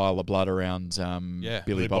that? The vial of blood around Yeah.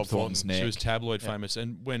 Billy Bob Bob Thornton's Thornton. neck. She was tabloid Yeah. famous,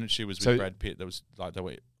 and when she was with So- Brad Pitt, there was like they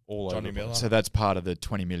were all Johnny over. the Miller. place. So that's part of the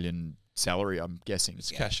 20 million salary, I'm guessing.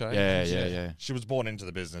 It's cachet. Yeah. She was born into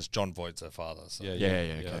the business. John Voight's her father. So Yeah, Yeah,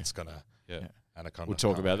 yeah. that's going to... Yeah. Anaconda. We'll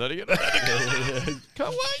talk about that again. Can't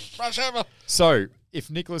wait. Rush over. So,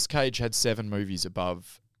 if Nicolas Cage had 7 movies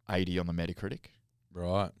above 80 on the Metacritic,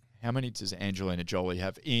 Right. how many does Angelina Jolie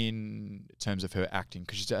have in terms of her acting?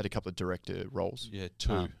 Because she's had a couple of director roles. Yeah,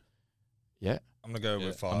 2. Yeah. I'm going to go Yeah.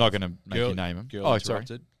 with 5. I'm not going to make Girl- you name them. Girl Oh, sorry.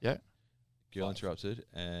 Interrupted. Yeah. Girl 5. Interrupted,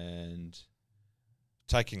 and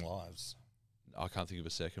Taking Lives. I can't think of a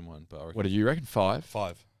second one, but I reckon What do you reckon? 5?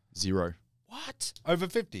 5. 0. What? Over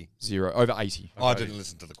 50? 0. Over 80. Oh, I didn't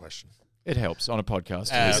listen to the question. It helps on a podcast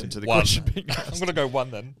to Uh, listen to the 1. question being I'm asked. going to go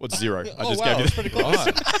 1 then. What's 0? I Oh, just wow, gave you that's pretty close.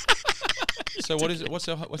 Right. So what is it? What's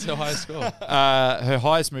her highest score? Her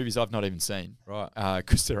highest movies I've not even seen Right.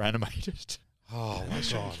 because they're animated. Oh, my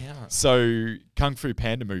God. So Kung Fu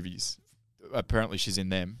Panda movies, apparently she's in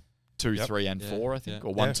them. 2, Yep. 3, and Yeah, 4, I think, yeah.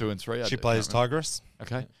 or 1, Yeah. 2, and 3. She plays Tiger. Tigress.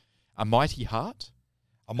 Okay. A Mighty Heart.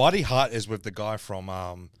 A Mighty Heart is with the guy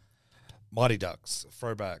from Mighty Ducks.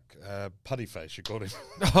 Throwback. Putty Face, you called him.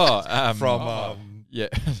 Oh, From... yeah.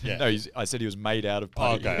 Yeah. No, I said he was made out of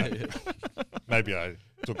Oh, putty. okay. Maybe I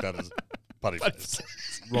took that as Putty Face.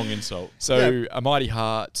 Wrong insult. So A Mighty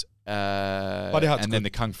Heart. Heart's and then good. the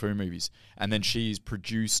Kung Fu movies. And then she's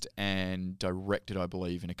produced and directed, I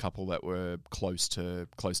believe, in a couple that were close to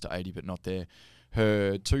 80, but not there.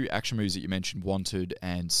 Her 2 action movies that you mentioned, Wanted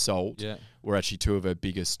and Salt, Yeah. were actually 2 of her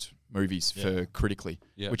biggest movies for critically,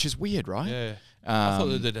 Yeah. which is weird, right? Yeah. I thought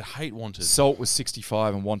Um, that the hate Wanted. Salt was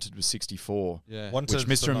 65 and Wanted was 64, Yeah. Wanted's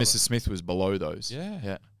which Mr. and another- Mrs. Smith was below those. Yeah.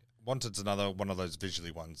 Yeah. Wanted's another one of those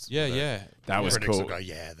visually ones. Yeah, where yeah. That was critics cool. will go,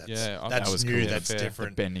 yeah, that's, Yeah, I- that's that was new, cool. that's Fair. The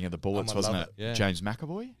different. bending of the bullets, I'm gonna wasn't love it? it. Yeah. James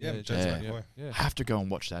McAvoy? Yeah, Yeah, James yeah. McAvoy. Yeah. Have to go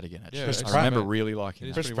and watch that again, actually. Yeah, Chris it's I Pratt. remember great. really liking It it.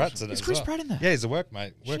 is Chris pretty Pratt's much- in it Is as Chris well. Pratt in that? Yeah, he's a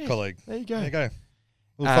workmate, work Shit. colleague. There you go. There you go.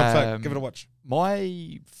 Little fun fact. Give it a Um, watch.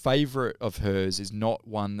 My favourite of hers is not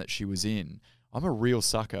one that she was in. I'm a real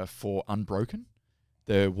sucker for Unbroken,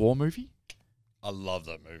 the war movie. I love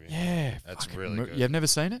that movie. Yeah, That's fucking really good. You have never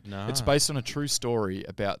seen it? No. It's based on a true story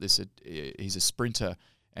about this. He's a sprinter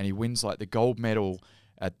and he wins like the gold medal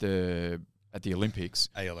at the at the Olympics,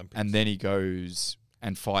 Olympics. and then he goes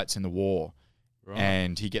and fights in the war. Right.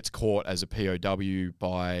 And he gets caught as a POW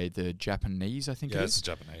by the Japanese, I think it it's is.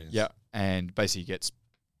 Japanese. Yeah, and basically gets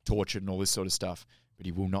tortured and all this sort of stuff, but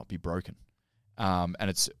he will not be broken. And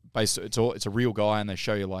it's a real guy, and they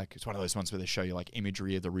show you it's one of those ones where they show you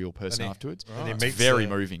imagery of the real person afterwards. And he It's meets very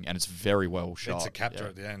moving, and it's very well Meets shot. a captor Yeah.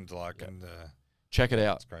 at the end, and Check it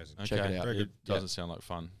out. it's crazy. Okay. Check it out. It doesn't sound like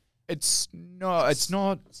fun. It's not It's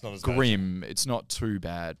not as bad. grim. It's not too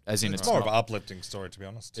bad. As in, It's it's more not, of an uplifting story, to be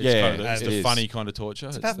honest. Yeah, It's it the is. funny kind of torture.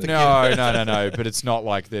 It's about the- the- No. But it's not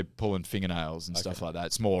like they're pulling fingernails and stuff like that.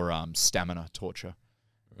 It's more stamina torture.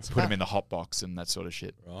 Put him in the hot box and that sort of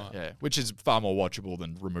shit. Right. Yeah, which is far more watchable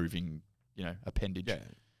than removing, appendage. Yeah.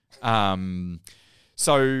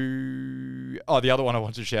 The other one I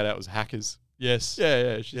wanted to shout out was Hackers. Yes.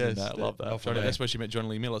 Yeah, she's in Yes. that. I love that. Johnny, that's where she met Johnny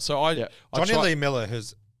Lee Miller. So Yeah. Johnny Lee Miller,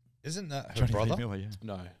 isn't that her Johnny brother? Lee Miller, yeah.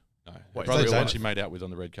 No. Wait, Brother, is the that- one she made out with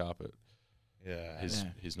on the red carpet. Yeah.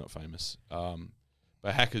 He's not famous.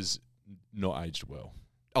 But Hackers not aged well.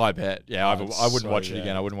 I bet. Yeah, I wouldn't so, watch it yeah.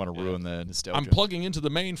 again. I wouldn't want to ruin the nostalgia. I'm plugging into the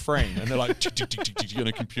mainframe, and they're like tick, tick, tick, tick, tick, on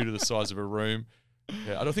a computer the size of a room.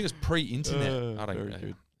 Yeah, I don't think it's pre-internet. I don't very know.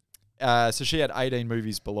 good. So she had 18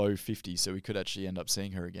 movies below 50, so we could actually end up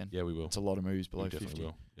seeing her again. Yeah, we will. It's a lot of movies below We 50. definitely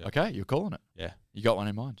will. Yeah. Okay, you're calling it. Yeah. You got one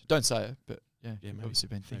in mind. Don't say it, but yeah, Yeah, maybe. obviously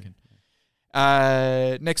been Maybe.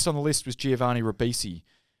 thinking. Next on the list was Giovanni Ribisi.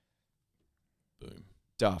 Boom.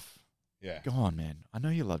 Duff. Yeah. Go on, man. I know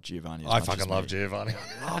you love Giovanni. I fucking love Giovanni.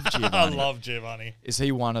 Love I Giovanni. love Giovanni. Is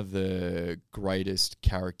he one of the greatest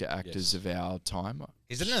character actors Yes. of our time?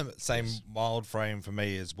 He's in the same mild frame for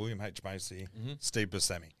me as William H. Macy, Steve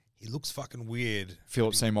Buscemi. He looks fucking weird.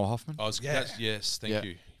 Philip Seymour Hoffman? Yeah. Yes, thank Yeah.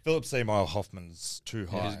 you. Philip Seymour Hoffman's too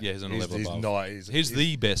Yeah, high. he's on a level he's above. Not, He's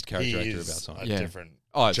the best character actor of is our a time. Yeah. different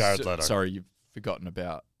Oh, Jared Leto. Sorry, you've forgotten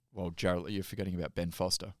about... Well, Jared, you're forgetting about Ben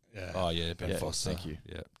Foster. Yeah. Oh, yeah, Ben Yeah, Foster. thank you.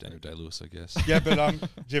 Yeah, Daniel Day-Lewis, I guess. Yeah,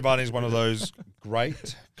 but Giovanni's one of those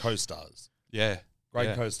great co-stars. Yeah. Great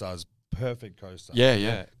Yeah. co-stars. Perfect co-star.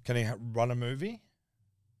 Yeah. Can he run a movie?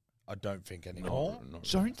 I don't think anymore.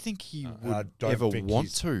 Don't think he I would don't ever think want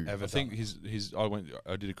he's to. ever I think done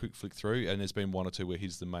I did a quick flick through, and there's been one or two where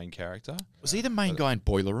he's the main character. Was he the main guy in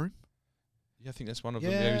Boiler Room? Yeah, I think that's one of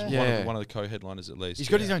them. Yeah. Yeah, he's Yeah. one of the co-headliners at least. He's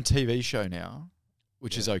got yeah. his own TV show now,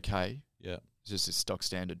 which Yeah. is okay. Yeah. It's just a stock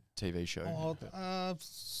standard TV show. Oh,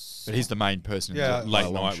 But he's the main person. Yeah. in Late by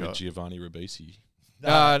a long night shot. with Giovanni Ribisi.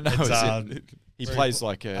 No, it's, he plays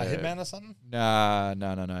like a hitman or something.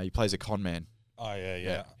 No. He plays a con man. Oh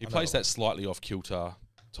yeah. He plays that slightly off-kilter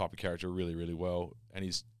type of character really, really well, and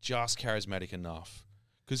he's just charismatic enough.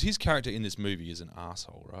 Because his character in this movie is an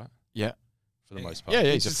asshole, right? Yeah. For the most part.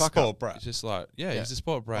 Yeah, he's a fuck spoiled up. brat. It's just like, Yeah. he's a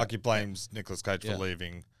spoiled brat. Like he blames Nicolas Cage Yeah. for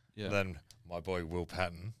leaving. Yeah. Then my boy Will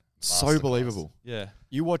Patton. So masterclass. believable. Yeah.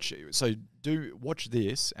 You watch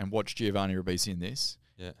this and watch Giovanni Ribisi in this,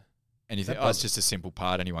 Yeah. and you think, They're it's just a simple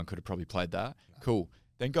part. Anyone could have probably played that. Cool.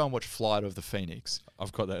 Then go and watch Flight of the Phoenix.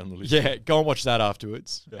 I've got that on the list. Yeah, go and watch that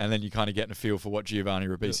afterwards, Yeah. and then you kind of get a feel for what Giovanni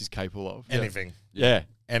Ribisi's capable of. Anything. Yeah.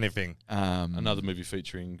 Anything. Another movie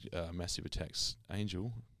featuring Massive Attack's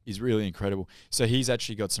Angel. He's really incredible. So he's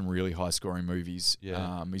actually got some really high-scoring movies.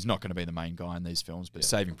 Yeah. He's not going to be the main guy in these films, but Yeah.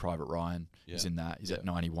 Saving Private Ryan is Yeah. in that. He's Yeah. at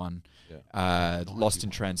 91. Yeah. Lost in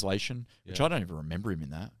Translation, which Yeah. I don't even remember him in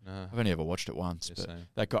that. No. I've only ever watched it once, Yeah, but same.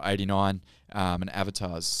 that got 89. And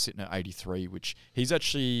Avatar's sitting at 83, which he's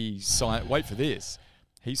actually signed. Wait for this.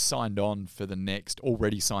 He's signed on for the next,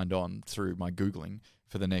 already signed on through my Googling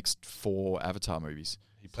for the next 4 Avatar movies.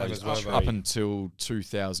 He plays as well, Ashray. Up until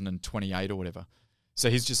 2028 or whatever. So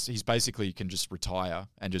he's basically can just retire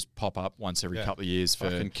and just pop up once every Yeah. couple of years for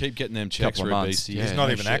Fucking keep getting them checks couple for of months. Ribisi. Yeah. He's not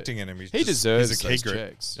no even shit. acting in him. he He's deserves he's a those key grip.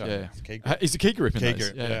 checks. Yeah, Yeah. he's a key grip. He's a key grip in Key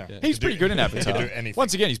those. grip, Yeah. yeah. He's Could pretty do- good in he could Avatar. do anything.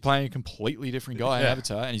 Once again, he's playing a completely different guy in Yeah.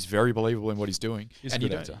 Avatar, and he's very believable in what he's doing. He's a and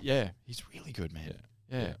good you don't- actor. Yeah, he's really good, man.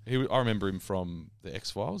 Yeah. I remember him from the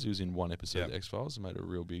X-Files. He was in one episode Yeah. of the X-Files and made a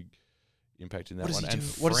real big impact in that What does one. he do?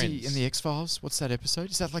 And What is he in Friends. the X-Files? What's that episode?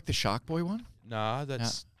 Is that like the Shark Boy one? Nah,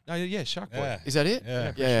 that's... No, yeah, Shark Boy. Yeah. Is that it?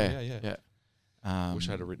 Yeah. Yeah. Wish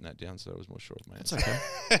I had written that down so I was more sure of my That's answer.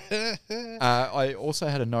 okay. I also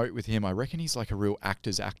had a note with him. I reckon he's like a real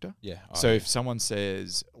actor's actor. Yeah. So if someone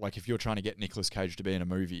says, like, if you're trying to get Nicolas Cage to be in a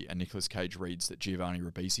movie and Nicolas Cage reads that Giovanni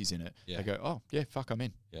Ribisi's in it, Yeah. they go, oh, yeah, fuck, I'm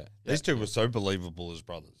in. Yeah. These two were so believable as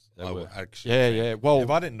brothers. They I were. would actually Yeah, think. yeah. Well, if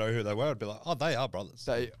I didn't know who they were, I'd be like, oh, they are brothers.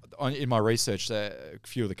 in my research, a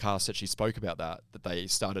few of the cast actually spoke about that they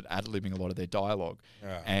started ad-libbing a lot of their dialogue.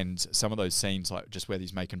 Yeah. And some of those scenes, like just where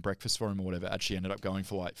he's making breakfast for him or whatever, actually actually ended up going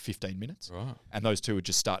for like 15 minutes. Right. And those two would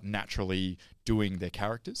just start naturally doing their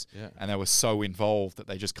characters. Yeah. And they were so involved that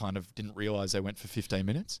they just kind of didn't realise they went for 15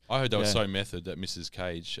 minutes. I heard they were Yeah. so method that Mrs.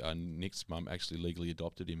 Cage, Nick's mum, actually legally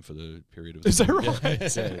adopted him for the period of. Is that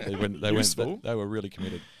Yeah. right? They Useful. they were really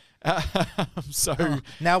committed. So,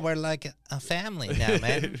 Now we're like a family now,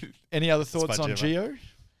 man. any other thoughts by on Geo, Geo?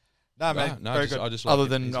 No, man. No, Very just, good. I just like Other him.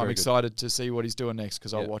 than He's I'm very good. excited to see what he's doing next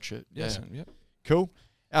because I'll Yeah. watch it. Yeah. Yeah. Cool.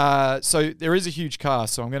 So there is a huge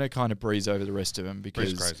cast, so I'm going to kind of breeze over the rest of them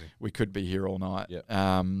because crazy. we could be here all night.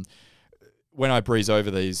 Yeah. When I breeze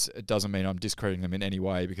over these, it doesn't mean I'm discrediting them in any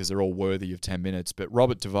way because they're all worthy of 10 minutes. But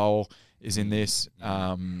Robert Duvall is in this.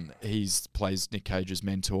 He's plays Nick Cage's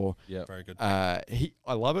mentor. Yeah. Very good.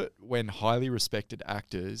 I love it when highly respected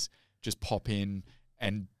actors just pop in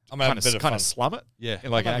and I'm having a bit of kind fun. of slum it. Yeah.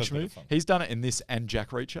 In like I'm an having a action bit movie. of fun. He's done it in this and Jack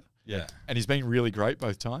Reacher. Yeah. And he's been really great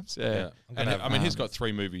both times. Yeah. Yeah. I'm And gonna have- I mean, he's got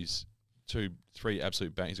 3 movies, 3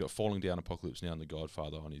 absolute bang. He's got Falling Down, Apocalypse Now, and The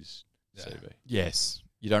Godfather on his CV. Yes.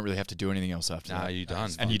 You don't really have to do anything else after Nah, that. you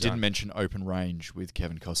done. And you done. didn't mention Open Range with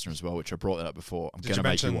Kevin Costner as well, which I brought that up before. I'm Did going you to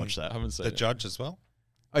make you mention watch I that. haven't seen The it. Judge as well.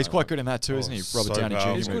 Oh, he's quite good in that too, Oh, isn't he? so Robert Downey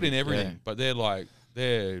powerful. Jr. He's good in everything, Yeah. but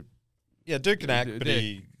they're Yeah, Duke can act, but they're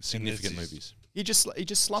he significant in this, movies. He just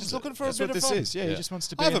slums Just it. looking for a That's bit what of this fun. is. Yeah, he Yeah. just wants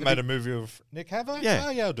to be I haven't in made the a movie of Nick, have I? Yeah.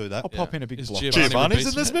 Oh, yeah, I'll do that. I'll pop in a big Is blockbuster. Giovanni's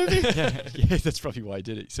in this movie? yeah, that's probably why he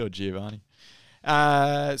did it. He saw Giovanni.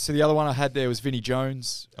 So the other one I had there was Vinnie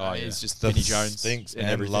Jones. Oh, yeah. He's just The Vinnie Jones. stinks, in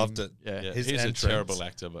man. everything. Loved it. Yeah. Yeah. His He's entrance. a terrible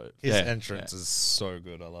actor, but His Yeah, entrance is so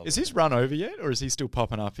good. I love Is it. his run over yet, or is he still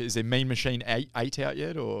popping up? Is there Mean Machine 8 out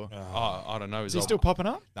yet, or I don't know. is he still popping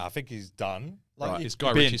up? No, I think he's done. Right. Is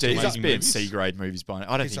Guy Being Ritchie still he's making being movies? C-grade movies by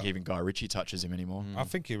now. I don't He's think not- even Guy Ritchie touches him anymore. I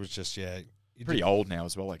think he was just Pretty old now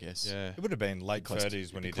as well, I guess. Yeah. It would have been late Close to-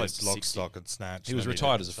 30s when he close did to Lock, 60. Stock and Snatch. He was and then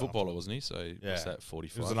retired did as a stuff. footballer, wasn't he? So Yeah. what's that, He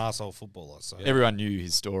 45? was an arsehole footballer. So Everyone knew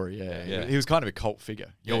his story. Yeah, Yeah. He was kind of a cult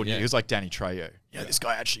figure. You all knew. yeah. He was like Danny Trejo. Yeah, this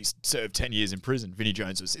guy actually served 10 years in prison. Vinnie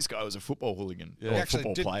Jones was this guy was a football hooligan or He a actually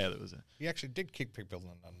football did- player. That was it. he actually did kick people in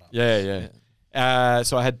the nuts. Yeah.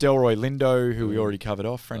 So I had Delroy Lindo, who we already covered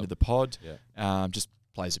off, friend of the pod. Yeah. Just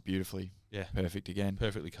plays it beautifully. Yeah. Perfect again.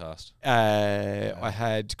 Perfectly cast. I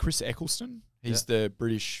had Chris Eccleston. He's the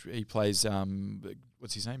British. He plays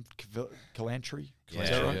what's his name? Calantry. Yeah. Is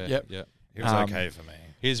that right? Yeah. Yep. Yeah. He was Um, okay for me.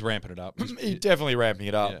 He's ramping it up. He's definitely ramping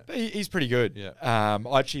it up. Yeah. He's pretty good. Yeah.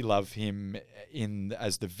 I actually love him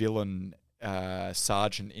as the villain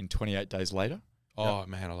sergeant in 28 Days Later. Oh,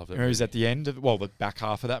 man, I love that. Remember he's movie. at the end of the back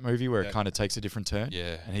half of that movie where Yeah. it kind of takes a different turn.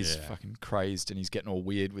 Yeah. And he's Yeah. fucking crazed and he's getting all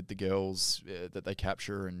weird with the girls that they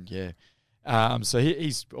capture and yeah. So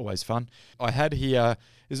he's always fun. I had here,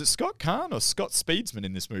 is it Scott Caan or Scott Speedsman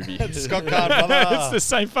in this movie? Scott Caan, brother. It's the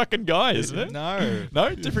same fucking guy, isn't it? No.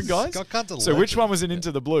 No? Different guys? Scott Caan's a So which legend. one was in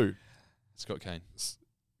Into the Blue? Scott Kane. Is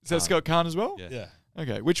that Scott Caan as well? Yeah. Yeah.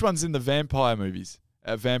 Okay. Which one's in the vampire movies?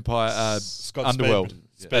 Scott Underworld. Speedman.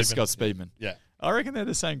 That's Speedman. Scott Speedman. Yeah. I reckon they're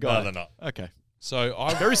the same guy. No, they're not. Okay. So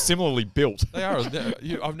I Very similarly built. They are.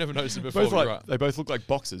 I've never noticed it before. Both but like you're right. they both look like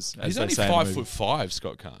boxers. as He's they only say in the 5'5",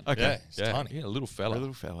 Scott Caan. movie. Okay. Yeah, he's tiny. Yeah, a little fella. A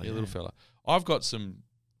little fella, Yeah, yeah. little fella. I've got some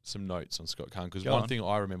notes on Scott Caan because Go one on. thing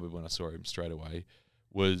I remember when I saw him straight away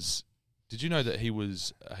was, did you know that he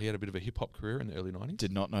had a bit of a hip hop career in the early 90s?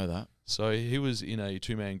 Did not know that. So he was in a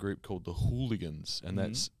 2-man group called the Hooligans, and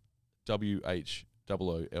that's WHOOLIGANZ.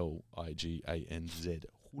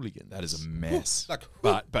 Hooligans. That is a mess. Like,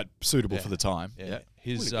 but suitable Yeah. for the time. Yeah.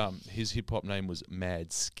 His hip hop name was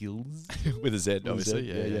Mad Skills. With a Z, With a obviously. Z,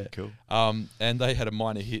 Yeah, yeah. Cool. And they had a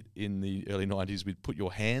minor hit in the early 90s with Put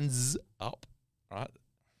Your Hands Up, right?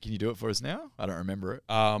 Can you do it for us now? I don't remember it.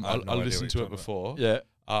 I have no idea listened what to you're it talking before. Yeah.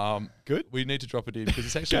 Good. We need to drop it in because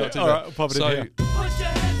it's actually not too all bad. right, we'll pop it in so, here. Put your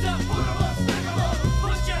hands up, put 'em up, stick 'em up.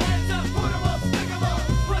 Put your hands up, put 'em up, stick 'em up.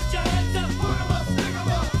 Put your hands up, put 'em up, stick 'em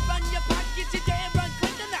up. Run your pockets, you damn run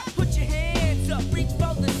quick enough. Put your hands up, reach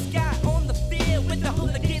for the sky on the field with the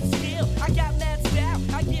hooligan skill. I got mad style,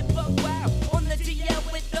 I give buck wow on the DL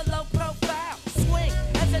with the low profile. Swing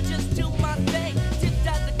as I just do my thing. Tipped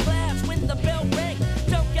out the clouds when the bell ring.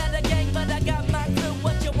 Don't got a gang, but I got my crew.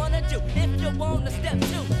 What you wanna do? If you wanna step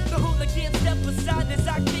to the hooligan, step aside as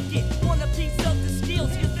I kick it. Want a piece of the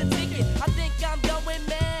skills, use the ticket. I think I'm going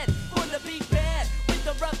mad. Wanna be bad with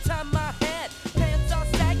the rough time I had. Pants are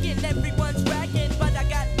sagging, everyone's ragging, but I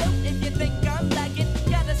got loot if you think I'm lagging.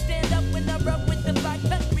 Gotta stand up when I run with the black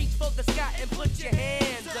belt. Reach for the sky and put your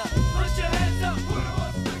hands up. Put your hands up, put 'em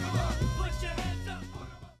up, stick 'em up. Put your hands up, put 'em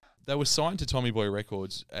up. they were signed to Tommy Boy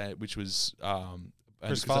Records, which was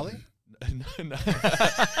Chris Farley? No,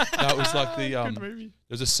 it was like the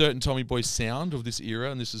there's a certain Tommy Boy sound of this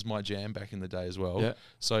era, and this was my jam back in the day as well. Yeah.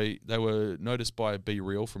 So they were noticed by Be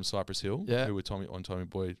Real from Cypress Hill, Yeah. who were Tommy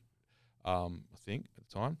Boy, I think at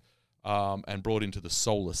the time, and brought into the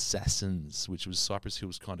Soul Assassins, which was Cypress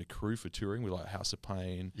Hill's kind of crew for touring with like House of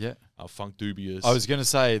Pain, Yeah. Funk Dubious. I was going to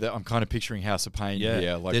say that I'm kind of picturing House of Pain. yeah,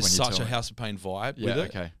 Yeah, like there's when you such tell a me. House of Pain vibe Yeah, with it.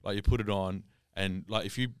 okay. Like you put it on. And like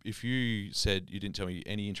if you said you didn't tell me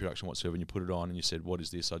any introduction whatsoever, and you put it on and you said, "What is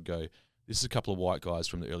this?" I'd go, "This is a couple of white guys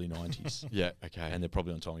from the early '90s." Yeah, okay. And they're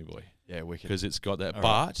probably on Tommy Boy. Yeah, wicked. Because it's got that, All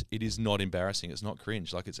but right. it is not embarrassing. It's not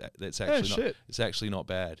cringe. Like it's actually not. shit. It's actually not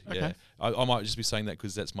bad. Okay. Yeah, I might just be saying that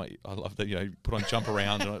because that's I love that put on Jump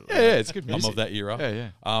Around. And Yeah, it's good music. I'm of that era.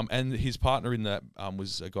 Yeah. And his partner in that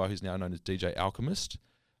was a guy who's now known as DJ Alchemist.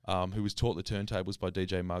 Who was taught the turntables by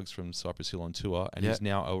DJ Muggs from Cypress Hill on tour, and he's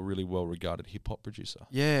now a really well-regarded hip-hop producer.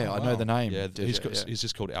 Yeah, I know the name. Yeah, DJ, he's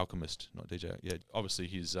just called Alchemist, not DJ. Yeah, obviously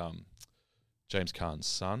he's James Caan's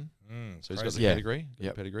son, so he's got the pedigree.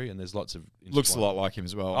 Yep. Pedigree, and there's lots of Looks a lot like him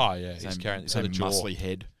as well. Oh yeah, he's carrying same the jaw. muscly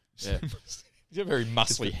head. Yeah. He's got a very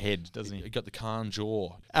muscly head, doesn't he? He got the Caan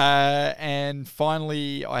jaw. And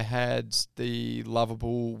finally, I had the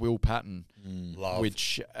lovable Will Patton, Love.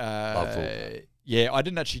 which Will. yeah, I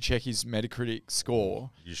didn't actually check his Metacritic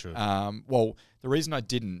score. You should. Well, the reason I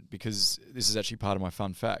didn't, because this is actually part of my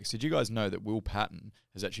fun facts. Did you guys know that Will Patton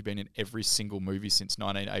has actually been in every single movie since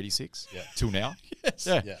 1986 till now? Yes.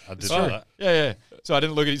 Yeah. Yeah, I did So- know that. Yeah. So I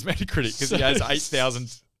didn't look at his Metacritic because he has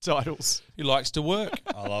 8,000 titles. He likes to work.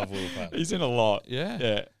 I love Will Patton. He's in a lot.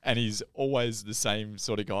 Yeah. And he's always the same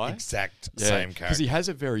sort of guy. Exact Yeah. same Because character. he has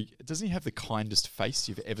a very, doesn't he have the kindest face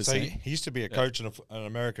you've ever So seen? he used to be a coach in an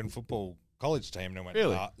American football college team, and he went,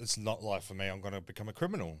 Really? nah, it's not life for me. I'm going to become a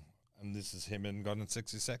criminal. And this is him in Gone in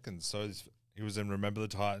 60 Seconds. So he was in Remember the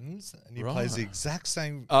Titans, and he plays the exact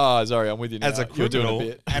same Oh, sorry, I'm with you now. as a You're doing criminal a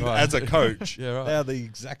bit. and as a coach. Yeah, right. They are the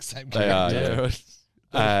exact same They are, character.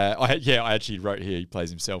 yeah. I actually wrote here he plays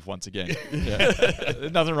himself once again. Yeah.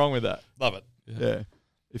 Nothing wrong with that. Love it. Yeah.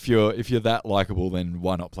 If you're that likable, then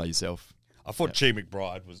why not play yourself? I thought Chi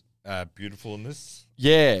McBride was beautiful in this.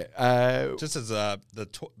 Yeah. Just as the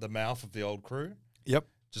mouth of the old crew. Yep.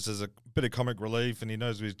 Just as a bit of comic relief, and he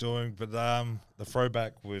knows what he's doing. But the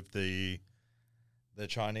throwback with the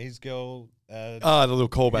Chinese girl. The little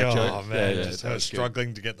callback joke. Oh man, yeah, just that her was good.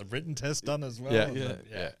 struggling to get the written test done as well. Yeah.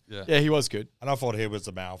 yeah. Yeah, he was good. And I thought he was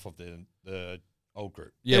the mouth of the old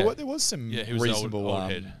group. Yeah. There was some Yeah, he was the reasonable old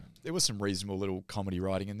head. There was some reasonable little comedy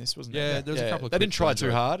writing in this, wasn't Yeah, there? there was a couple of They quick didn't try ones, too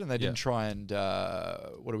right? hard, and they Yeah. didn't try and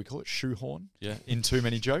what do we call it? Shoehorn. Yeah. In too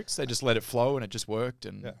many jokes, they just let it flow, and it just worked.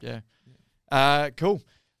 And Yeah. cool.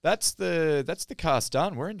 That's the cast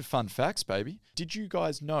done. We're into fun facts, baby. Did you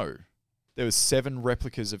guys know there was 7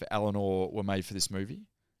 replicas of Eleanor were made for this movie?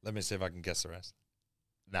 Let me see if I can guess the rest.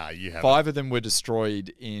 Nah, you haven't. 5 of them were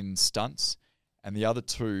destroyed in stunts, and the other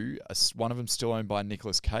 2, one of them still owned by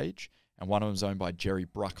Nicolas Cage, and one of them's owned by Jerry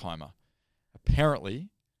Bruckheimer. Apparently,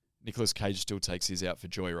 Nicolas Cage still takes his out for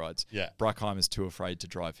joyrides. Yeah. Bruckheimer's too afraid to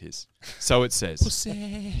drive his. So it says.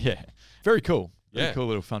 Yeah. Very cool. Very cool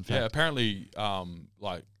little fun fact. Yeah, apparently,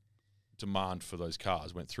 demand for those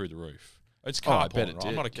cars went through the roof. It's car I bet porn, it right? did.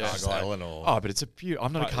 I'm not a car Just guy. Eleanor. Oh, but it's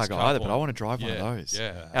I'm not a It's car guy car either, but porn. I want to drive one Yeah, of those.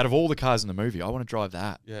 yeah. Out of all the cars in the movie, I want to drive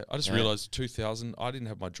that. Yeah, I just Yeah. realised 2000, I didn't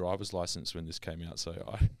have my driver's license when this came out,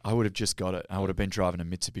 so I would have just got it. I would have been driving a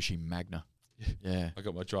Mitsubishi Magna. Yeah. I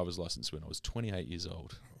got my driver's license when I was 28 years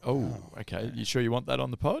old. Oh, okay. You sure you want that on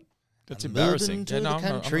the pod? That's I'm embarrassing. moving to Yeah, the no, I'm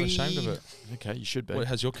not country. ashamed of it. Okay, you should be. What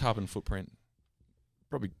has your carbon footprint?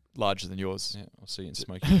 Probably larger than yours. Yeah, I'll see you in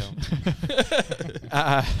Smoky Hill.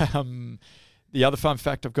 The other fun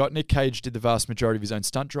fact I've got, Nick Cage did the vast majority of his own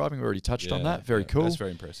stunt driving. We already touched on that. Very cool. That's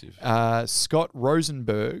very impressive. Scott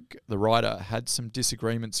Rosenberg, the writer, had some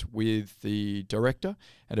disagreements with the director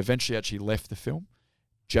and eventually actually left the film.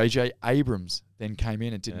 J.J. Abrams then came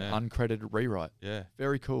in and did an uncredited rewrite. Yeah.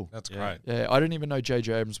 Very cool. That's great. Yeah, I didn't even know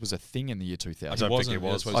J.J. Abrams was a thing in the year 2000. I don't think wasn't, it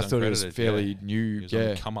was. that's why I he's thought it was uncredited, fairly yeah. new. He was on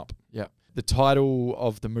Yeah. the come up. Yeah. The title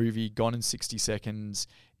of the movie, Gone in 60 Seconds,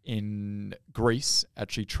 in Greece,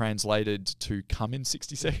 actually translated to Come in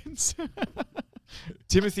 60 Seconds.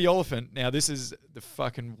 Timothy Oliphant. Now, this is the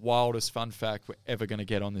fucking wildest fun fact we're ever going to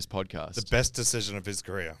get on this podcast. The best decision of his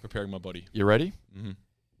career. Preparing my body. You ready? Mm-hmm.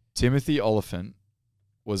 Timothy Oliphant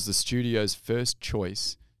was the studio's first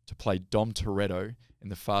choice to play Dom Toretto in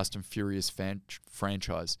the Fast and Furious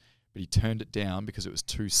franchise, but he turned it down because it was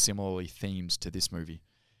too similarly themed to this movie.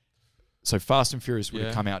 So Fast and Furious would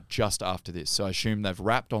have come out just after this. So I assume they've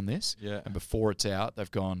wrapped on this, Yeah. and before it's out,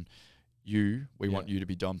 they've gone, we want you to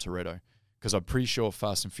be Dom Toretto. because I'm pretty sure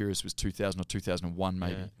Fast and Furious was 2000 or 2001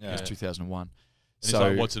 maybe. Yeah. It was 2001. And So he's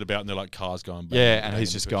like, what's it about? And they're like cars going bang. yeah, and banging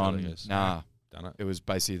he's just into each other, gone, he goes, nah. Done it. It was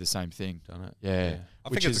basically the same thing. Done it. Yeah. I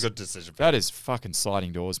Which think it's is- a good decision. That is fucking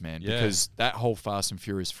sliding doors, man. Yeah. Because that whole Fast and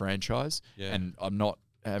Furious franchise, Yeah. and I'm not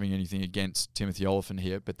having anything against Timothy Olyphant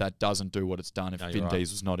here, but that doesn't do what it's done if No, you're Vin right.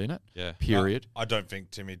 Diesel's not in it. Yeah. Period. I don't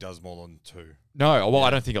think Timmy does more than 2. No, well,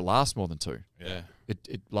 I don't think it lasts more than 2. Yeah.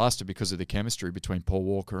 It lasted because of the chemistry between Paul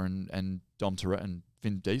Walker and Dom Toretto and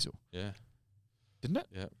Vin Diesel, Yeah. didn't it?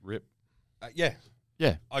 Yeah. Rip. Yeah.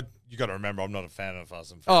 Yeah. You got to remember, I'm not a fan of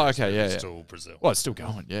Fast and Oh, Furious. okay, yeah, It's yeah. still Brazil. Well, it's still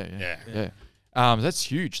going. Yeah. That's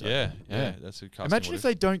huge. Though. Yeah. Yeah. That's a casting. Imagine what if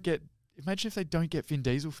they don't get. Imagine if they don't get Vin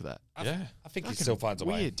Diesel for that. Yeah. I think he Fucking still finds a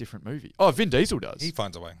way. Weird, different movie. Oh, Vin Diesel does. He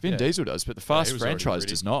finds a way. Vin Yeah. Diesel does, but the he Fast was already franchise pretty-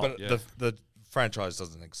 does not. But Yeah. the franchise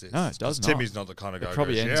doesn't exist. No, it does 'Cause not. Timmy's not the kind of It guy who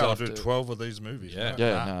probably goes, ends yeah, I'll do after- 12 of these movies. Yeah.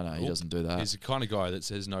 Yeah, he doesn't do that. He's the kind of guy that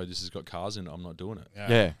says, no, this has got cars in it. I'm not doing it.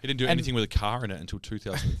 Yeah. He didn't do And- anything with a car in it until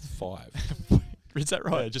 2005. Is that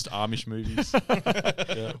Yeah, right? just Amish movies.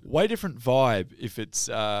 Yeah. Way different vibe if it's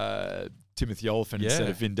Timothy Olyphant instead Yeah.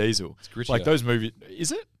 of Vin Diesel. It's grittier. Like those movies.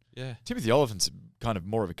 Is it? Yeah. Timothy Olyphant's kind of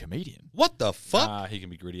more of a comedian. What the fuck? Ah, he can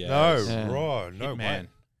be gritty. No, as. Yeah. right. No Man.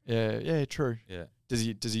 way. Yeah, true. Yeah. Does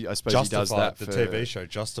he? I suppose he does Justified, that the for TV show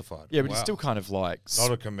Justified. Yeah, but Wow. he's still kind of like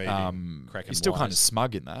Not a comedian. Cracking he's still kind of wise.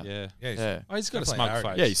 smug in that. Yeah. Yeah, Yeah. Oh, he's got a Definitely smug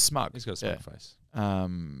arrogant. face. Yeah, he's smug. He's got a smug face.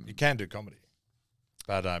 he can do comedy.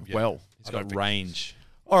 But yeah. Well, He's I don't got think- range.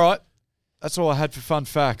 all right. That's all I had for fun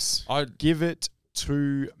facts. I Give it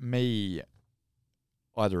to me,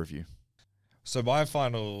 either of you. So my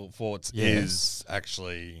final thoughts Yeah. is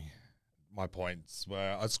actually my points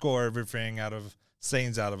where I score everything out of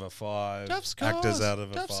scenes out of a 5, actors out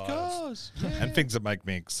of a 5, and things that make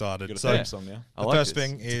me excited. got a So theme song now. I the like first this.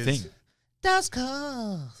 thing It's a is thing. Just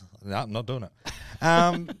Cause. No, I'm not doing it.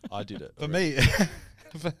 I did it. For me,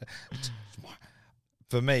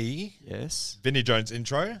 for me, Yes. Vinnie Jones'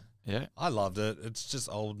 intro, Yeah. I loved it. It's just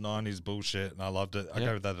old 90s bullshit, and I loved it. I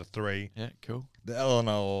Yeah. gave that a 3. Yeah. Cool. The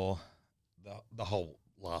Eleanor, the whole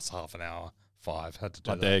last half an hour, 5, had to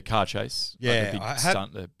do Like that. the car chase. Yeah, Like the big I had-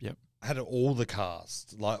 stunt. Yep. Had all the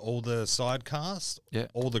cast, like all the side cast, Yeah.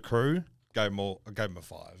 all the crew. Gave them a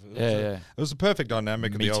 5. It was Yeah, a- yeah. It was a perfect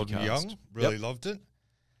dynamic of the Meaty old and cast. young. Really loved it.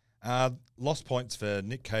 Lost points for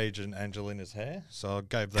Nick Cage and Angelina's hair, so I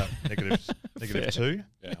gave that negative Fair. 2.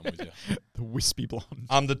 Yeah, I'm with you. The wispy blonde.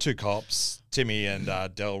 The 2 cops, Timmy and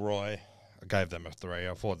Delroy, I gave them a 3.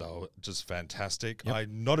 I thought they were just fantastic. Yep.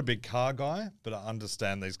 I'm not a big car guy, but I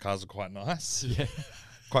understand these cars are quite nice. Yeah.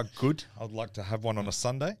 Quite good. I'd like to have one on a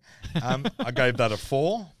Sunday. I gave that a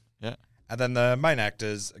 4. Yeah. And then the main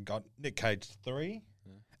actors got Nick Cage 3.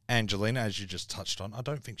 Angelina, as you just touched on, I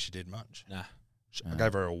don't think she did much. Nah. I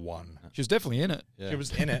gave her a 1. She was definitely in it. Yeah. She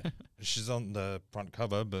was in it. She's on the front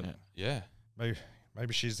cover, but Yeah.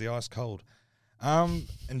 maybe she's the ice cold. And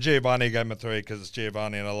Giovanni gave him a 3 because it's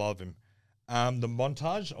Giovanni and I love him. The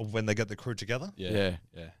montage of when they get the crew together, Yeah.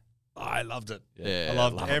 Yeah. I loved it. Yeah. I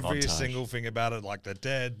loved love every montage. single thing about it. Like they're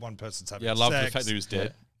dead, one person's having Yeah, I love the sex, fact that he was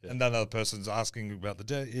dead. and then the other person's asking about the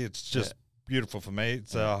dead. It's just beautiful for me.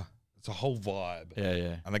 It's a whole vibe. Yeah,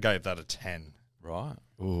 yeah. And I gave that a 10. Right.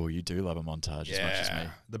 Oh, you do love a montage as much as me.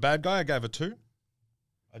 The bad guy, I gave a 2.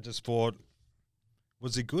 I just thought,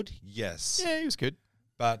 was he good? Yes. Yeah, he was good.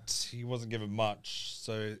 But he wasn't given much.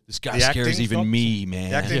 So This guy the scares acting's even not- me,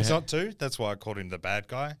 man. The acting's Yeah. not 2. That's why I called him the bad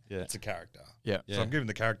guy. Yeah. It's a character. Yeah. Yeah. So I'm giving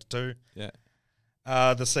the character 2.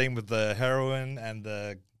 Yeah. The scene with the heroine and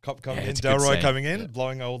the cop coming Yeah, in, it's a good Delroy scene. coming in, Yeah.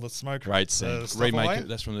 blowing all the smoke. Great scene. stuff Remake away. it.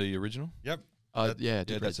 That's from the original. Yep. Yeah, I Yeah,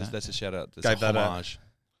 did that's read that. a shout out. That's Gave a that a- homage.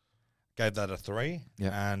 Gave that a 3.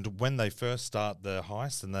 Yeah. And when they first start the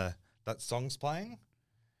heist and that song's playing,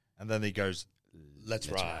 and then he goes, "Let's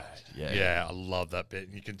ride." Yeah. Yeah, I love that bit.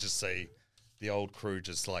 And you can just see the old crew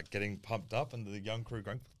just like getting pumped up, and the young crew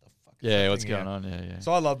going, "What the fuck?" is Yeah, what's happening going here?" on? Yeah, yeah.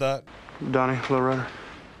 So I love that. Donnie, Loretta.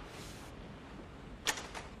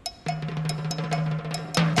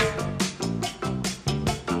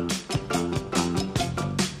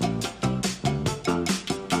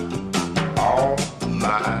 All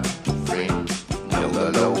my friends know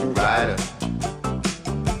the low rider.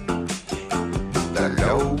 The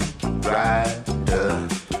low rider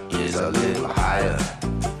is a little higher.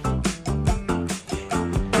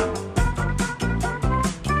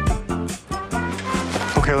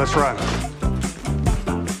 Okay, let's ride.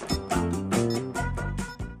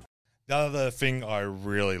 The other thing I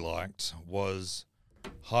really liked was,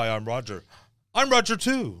 "Hi, I'm Roger. I'm Roger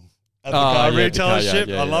too." At the Oh, car yeah, the retailer car, yeah, ship.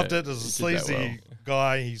 yeah, I loved yeah. it. As a He did that sleazy well.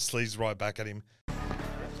 guy, he sleazed right back at him.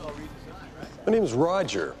 My name's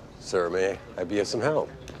Roger, sir. May I be of some help?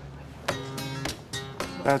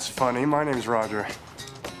 That's funny. My name's Roger.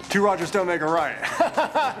 Two Rogers don't make a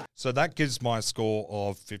right. So that gives my score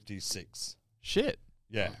of 56. Shit.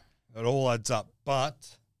 Yeah, it all adds up.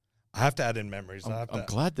 But I have to add in memories. I'm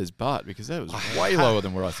glad there's Bart because that was way lower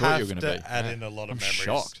than where I thought you were going to be. Add in a lot of I'm memories.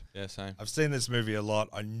 shocked. Yeah, same. I've seen this movie a lot.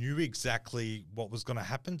 I knew exactly what was going to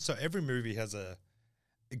happen. So every movie has a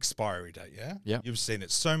expiry date, yeah? Yeah. You've seen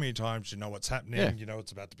it so many times. You know what's happening. Yeah. You know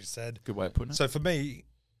what's about to be said. Good way of putting it. So for me,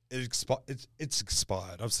 it's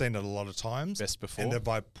expired. I've seen it a lot of times. Best before. And if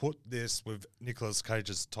I put this with Nicolas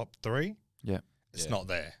Cage's top 3, it's not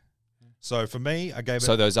there. So for me, I gave it...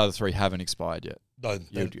 So those other 3 haven't expired yet? No,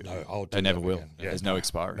 I'll do they never them will. again. There's no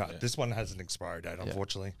expiry. No, this one has an expiry date,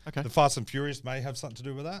 unfortunately. Okay. The Fast and Furious may have something to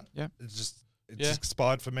do with that. Yeah. It's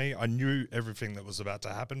expired for me. I knew everything that was about to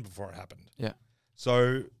happen before it happened. Yeah.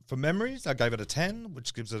 So for memories, I gave it a 10,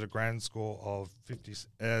 which gives it a grand score of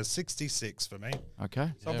 66 for me.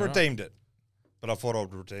 Okay. So I've redeemed it, but I thought I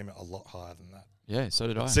would redeem it a lot higher than that. Yeah, so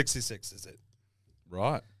did I. 66 is it.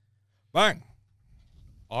 Right. Bang.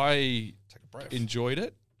 I Take a breath. enjoyed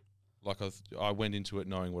it. Like I went into it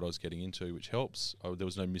knowing what I was getting into, which helps. There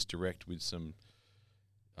was no misdirect with some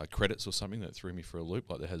credits or something that threw me for a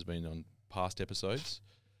loop like there has been on past episodes.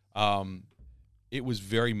 It was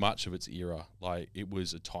very much of its era. Like, it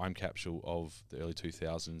was a time capsule of the early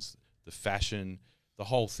 2000s. The fashion, the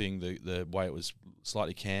whole thing, the way it was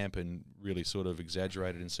slightly camp and really sort of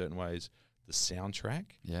exaggerated in certain ways. The soundtrack.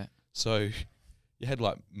 Yeah. So you had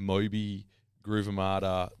like Moby, Groove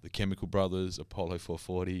Armada, the Chemical Brothers, Apollo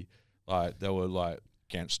 440. Like, they were like,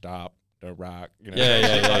 can't stop the rock. You know?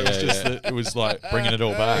 It was like bringing it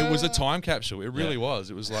all back. It was a time capsule. It really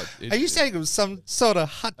was. It was like. Are you saying it was some sort of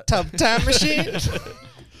hot tub time machine?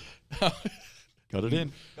 Got it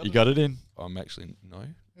in. You got it in. I'm actually no.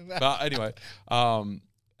 But anyway, and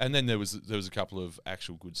then there was a couple of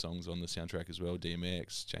actual good songs on the soundtrack as well.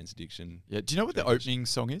 DMX, Chains Addiction. Yeah. Do you know what the opening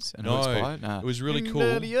song is? And No, who it's by? Nah. it was really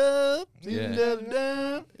cool. Yeah.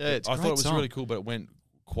 I It's thought it was really cool, but it went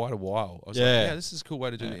quite a while. I was like, yeah, this is a cool way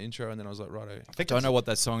to do the intro, and then I was like, righto. I don't know what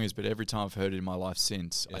that song is, but every time I've heard it in my life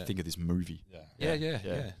since, I think of this movie.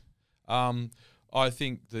 Yeah. I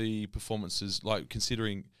think the performances, like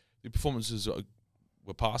considering the performances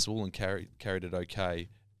were passable and carried it okay.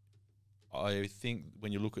 I think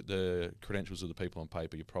when you look at the credentials of the people on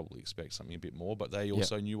paper, you probably expect something a bit more, but they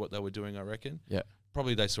also knew what they were doing, I reckon. Yeah.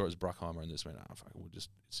 Probably they saw it as Bruckheimer and just went, fuck, it's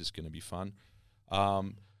just going to be fun.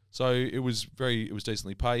 So it was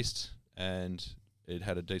decently paced and it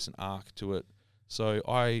had a decent arc to it. So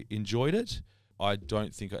I enjoyed it. I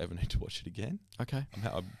don't think I ever need to watch it again. Okay.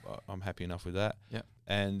 I'm happy enough with that. Yeah.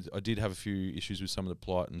 And I did have a few issues with some of the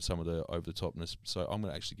plot and some of the over-the-topness, so I'm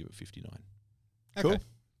going to actually give it 59. Cool.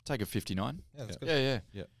 Take a 59. Yeah, that's good.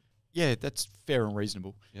 Yeah. Yeah, that's fair and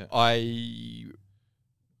reasonable. Yeah. I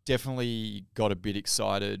definitely got a bit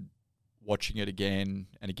excited watching it again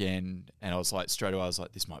and again, and I was like, straight away, I was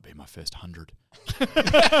like, this might be my first 100.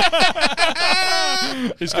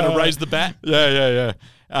 He's going to raise the bat. Yeah.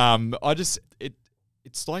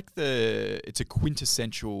 It's like it's a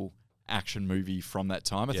quintessential action movie from that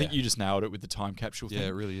time. I think you just nailed it with the time capsule thing. Yeah,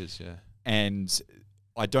 it really is, yeah. And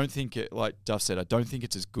I don't think like Duff said, I don't think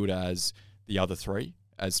it's as good as the other 3.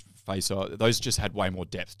 As Face Off, those just had way more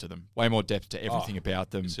depth to them, way more depth to everything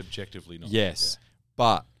about them. Subjectively not. Yes. Yeah.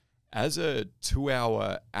 But as a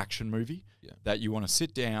 2-hour action movie that you want to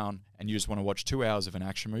sit down and you just want to watch 2 hours of an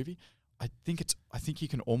action movie, I think you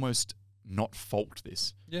can almost not fault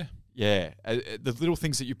this. Yeah. Yeah. The little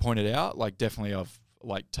things that you pointed out, like definitely I've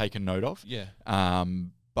like taken note of. Yeah.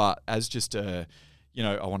 But as just a,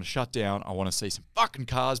 I want to shut down. I want to see some fucking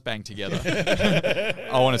cars bang together.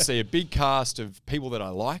 I want to see a big cast of people that I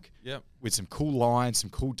like. Yep. With some cool lines, some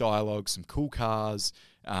cool dialogue, some cool cars.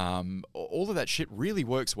 All of that shit really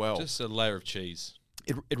works well. Just a layer of cheese.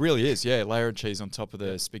 It really is, yeah. Layer of cheese on top of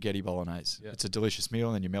the spaghetti bolognese. Yeah. It's a delicious meal,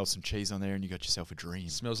 and then you melt some cheese on there, and you got yourself a dream.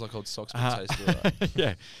 Smells like old socks, but tastes good.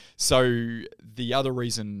 Yeah. So the other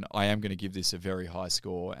reason I am going to give this a very high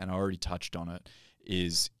score, and I already touched on it,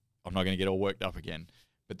 is I'm not going to get all worked up again,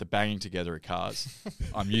 but the banging together of cars,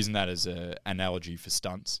 I'm using that as an analogy for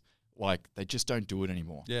stunts. Like, they just don't do it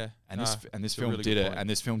anymore. Yeah. And this film did it, and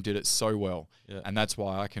this film did it so well. Yeah. And that's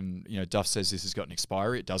why I can, Duff says this has got an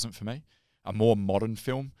expiry. It doesn't for me. A more modern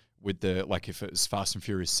film with if it was Fast and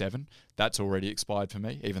Furious 7, that's already expired for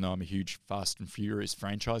me, even though I'm a huge Fast and Furious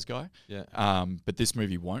franchise guy. Yeah. But this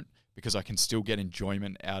movie won't, because I can still get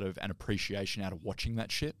enjoyment out of and appreciation out of watching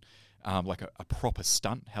that shit. Like a proper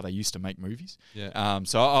stunt, how they used to make movies. Yeah.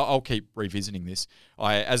 So I'll keep revisiting this.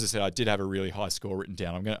 As I said, I did have a really high score written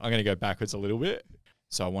down. I'm gonna go backwards a little bit.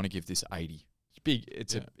 So I want to give this 80. big.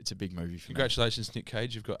 It's a big movie for me. Congratulations, Nick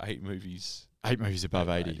Cage. You've got 8 movies. 8 movies above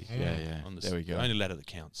 80. Yeah. There we go. The only ladder that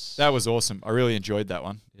counts. That was awesome. I really enjoyed that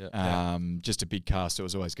one. Yeah. Just a big cast. It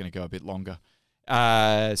was always going to go a bit longer.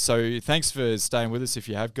 So thanks for staying with us if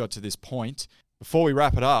you have got to this point. Before we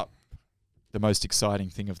wrap it up, the most exciting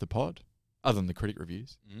thing of the pod, other than the critic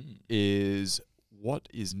reviews, is what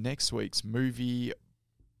is next week's movie,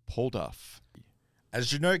 Paul Duff?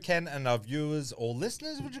 As you know, Ken, and our viewers or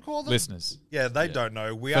listeners, would you call them? Listeners. Yeah, they don't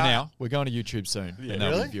know. For now, we're going to YouTube soon. Yeah. And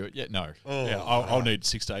they'll Really? review it. Yeah, no. Oh. Yeah, I'll need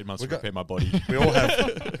 6 to 8 months to prepare my body. We all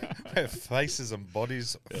have faces and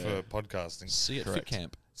bodies for podcasting. See it for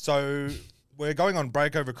camp. So we're going on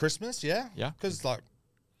break over Christmas, yeah? Yeah. Because, like,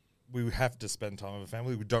 we have to spend time with a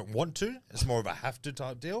family. We don't want to. It's more of a have to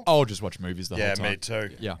type deal. I'll just watch movies the whole Yeah, time. me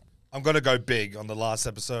too. Yeah. I'm going to go big on the last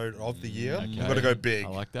episode of the year. Okay. I'm going to go big. I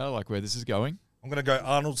like that. I like where this is going. I'm going to go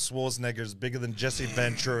Arnold Schwarzenegger's bigger than Jesse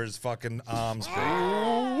Ventura's fucking arms big.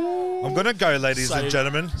 I'm going to go, ladies and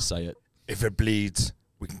gentlemen. Say it. If it bleeds,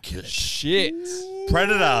 we can kill it. Shit.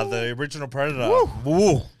 Predator, the original Predator.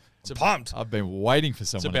 Woo. Pumped. I've been waiting for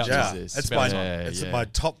someone to Yeah, do this. it's my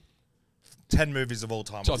top 10 movies of all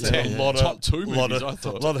time. Top There's 10. Top 2 movies, I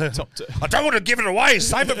thought. Top 2. I don't want to give it away.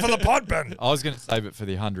 Save it for the pod, Ben. I was going to save it for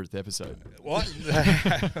the 100th episode. What?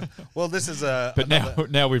 Well, this is a... But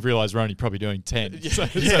now we've realised we're only probably doing 10. Let's so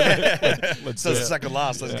do it. second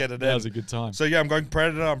last. Let's get it in. Now's a good time. So, yeah, I'm going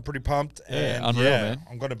Predator. I'm pretty pumped. And unreal, man.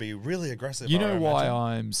 I'm going to be really aggressive. You know why imagine.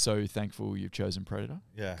 I'm so thankful you've chosen Predator?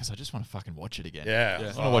 Yeah. Because I just want to fucking watch it again. Yeah. I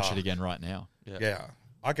want to watch it again right now. Yeah.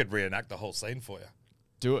 I could reenact the whole scene for you.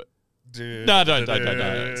 Do it. No, don't.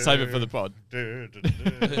 Save it for the pod.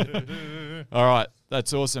 All right.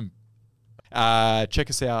 That's awesome. Check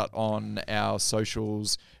us out on our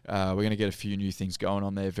socials. We're going to get a few new things going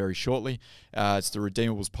on there very shortly. It's the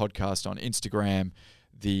Redeemables Podcast on Instagram,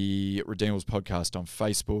 the Redeemables Podcast on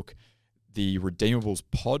Facebook, the Redeemables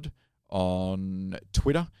Pod on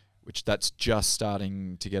Twitter, which that's just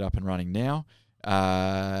starting to get up and running now.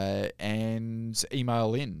 And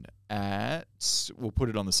email in at, we'll put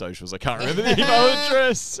it on the socials. I can't remember the email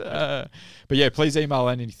address. But yeah, please email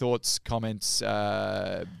in any thoughts, comments.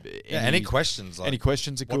 Any questions. Any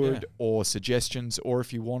questions are good, or suggestions, or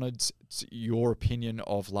if you wanted your opinion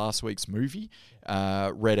of last week's movie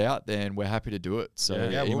read out, then we're happy to do it. So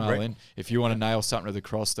email in. If you want to nail something to the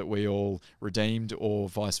cross that we all redeemed or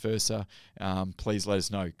vice versa, please let us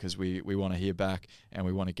know, because we want to hear back and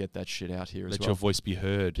we want to get that shit out here as well. Let your voice be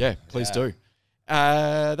heard. Yeah, please do.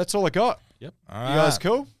 That's all I got. Yep. All right. You guys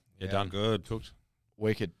cool? Yeah, done. Good. Cooked.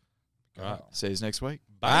 Wicked. All right. See you next week.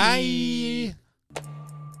 Bye.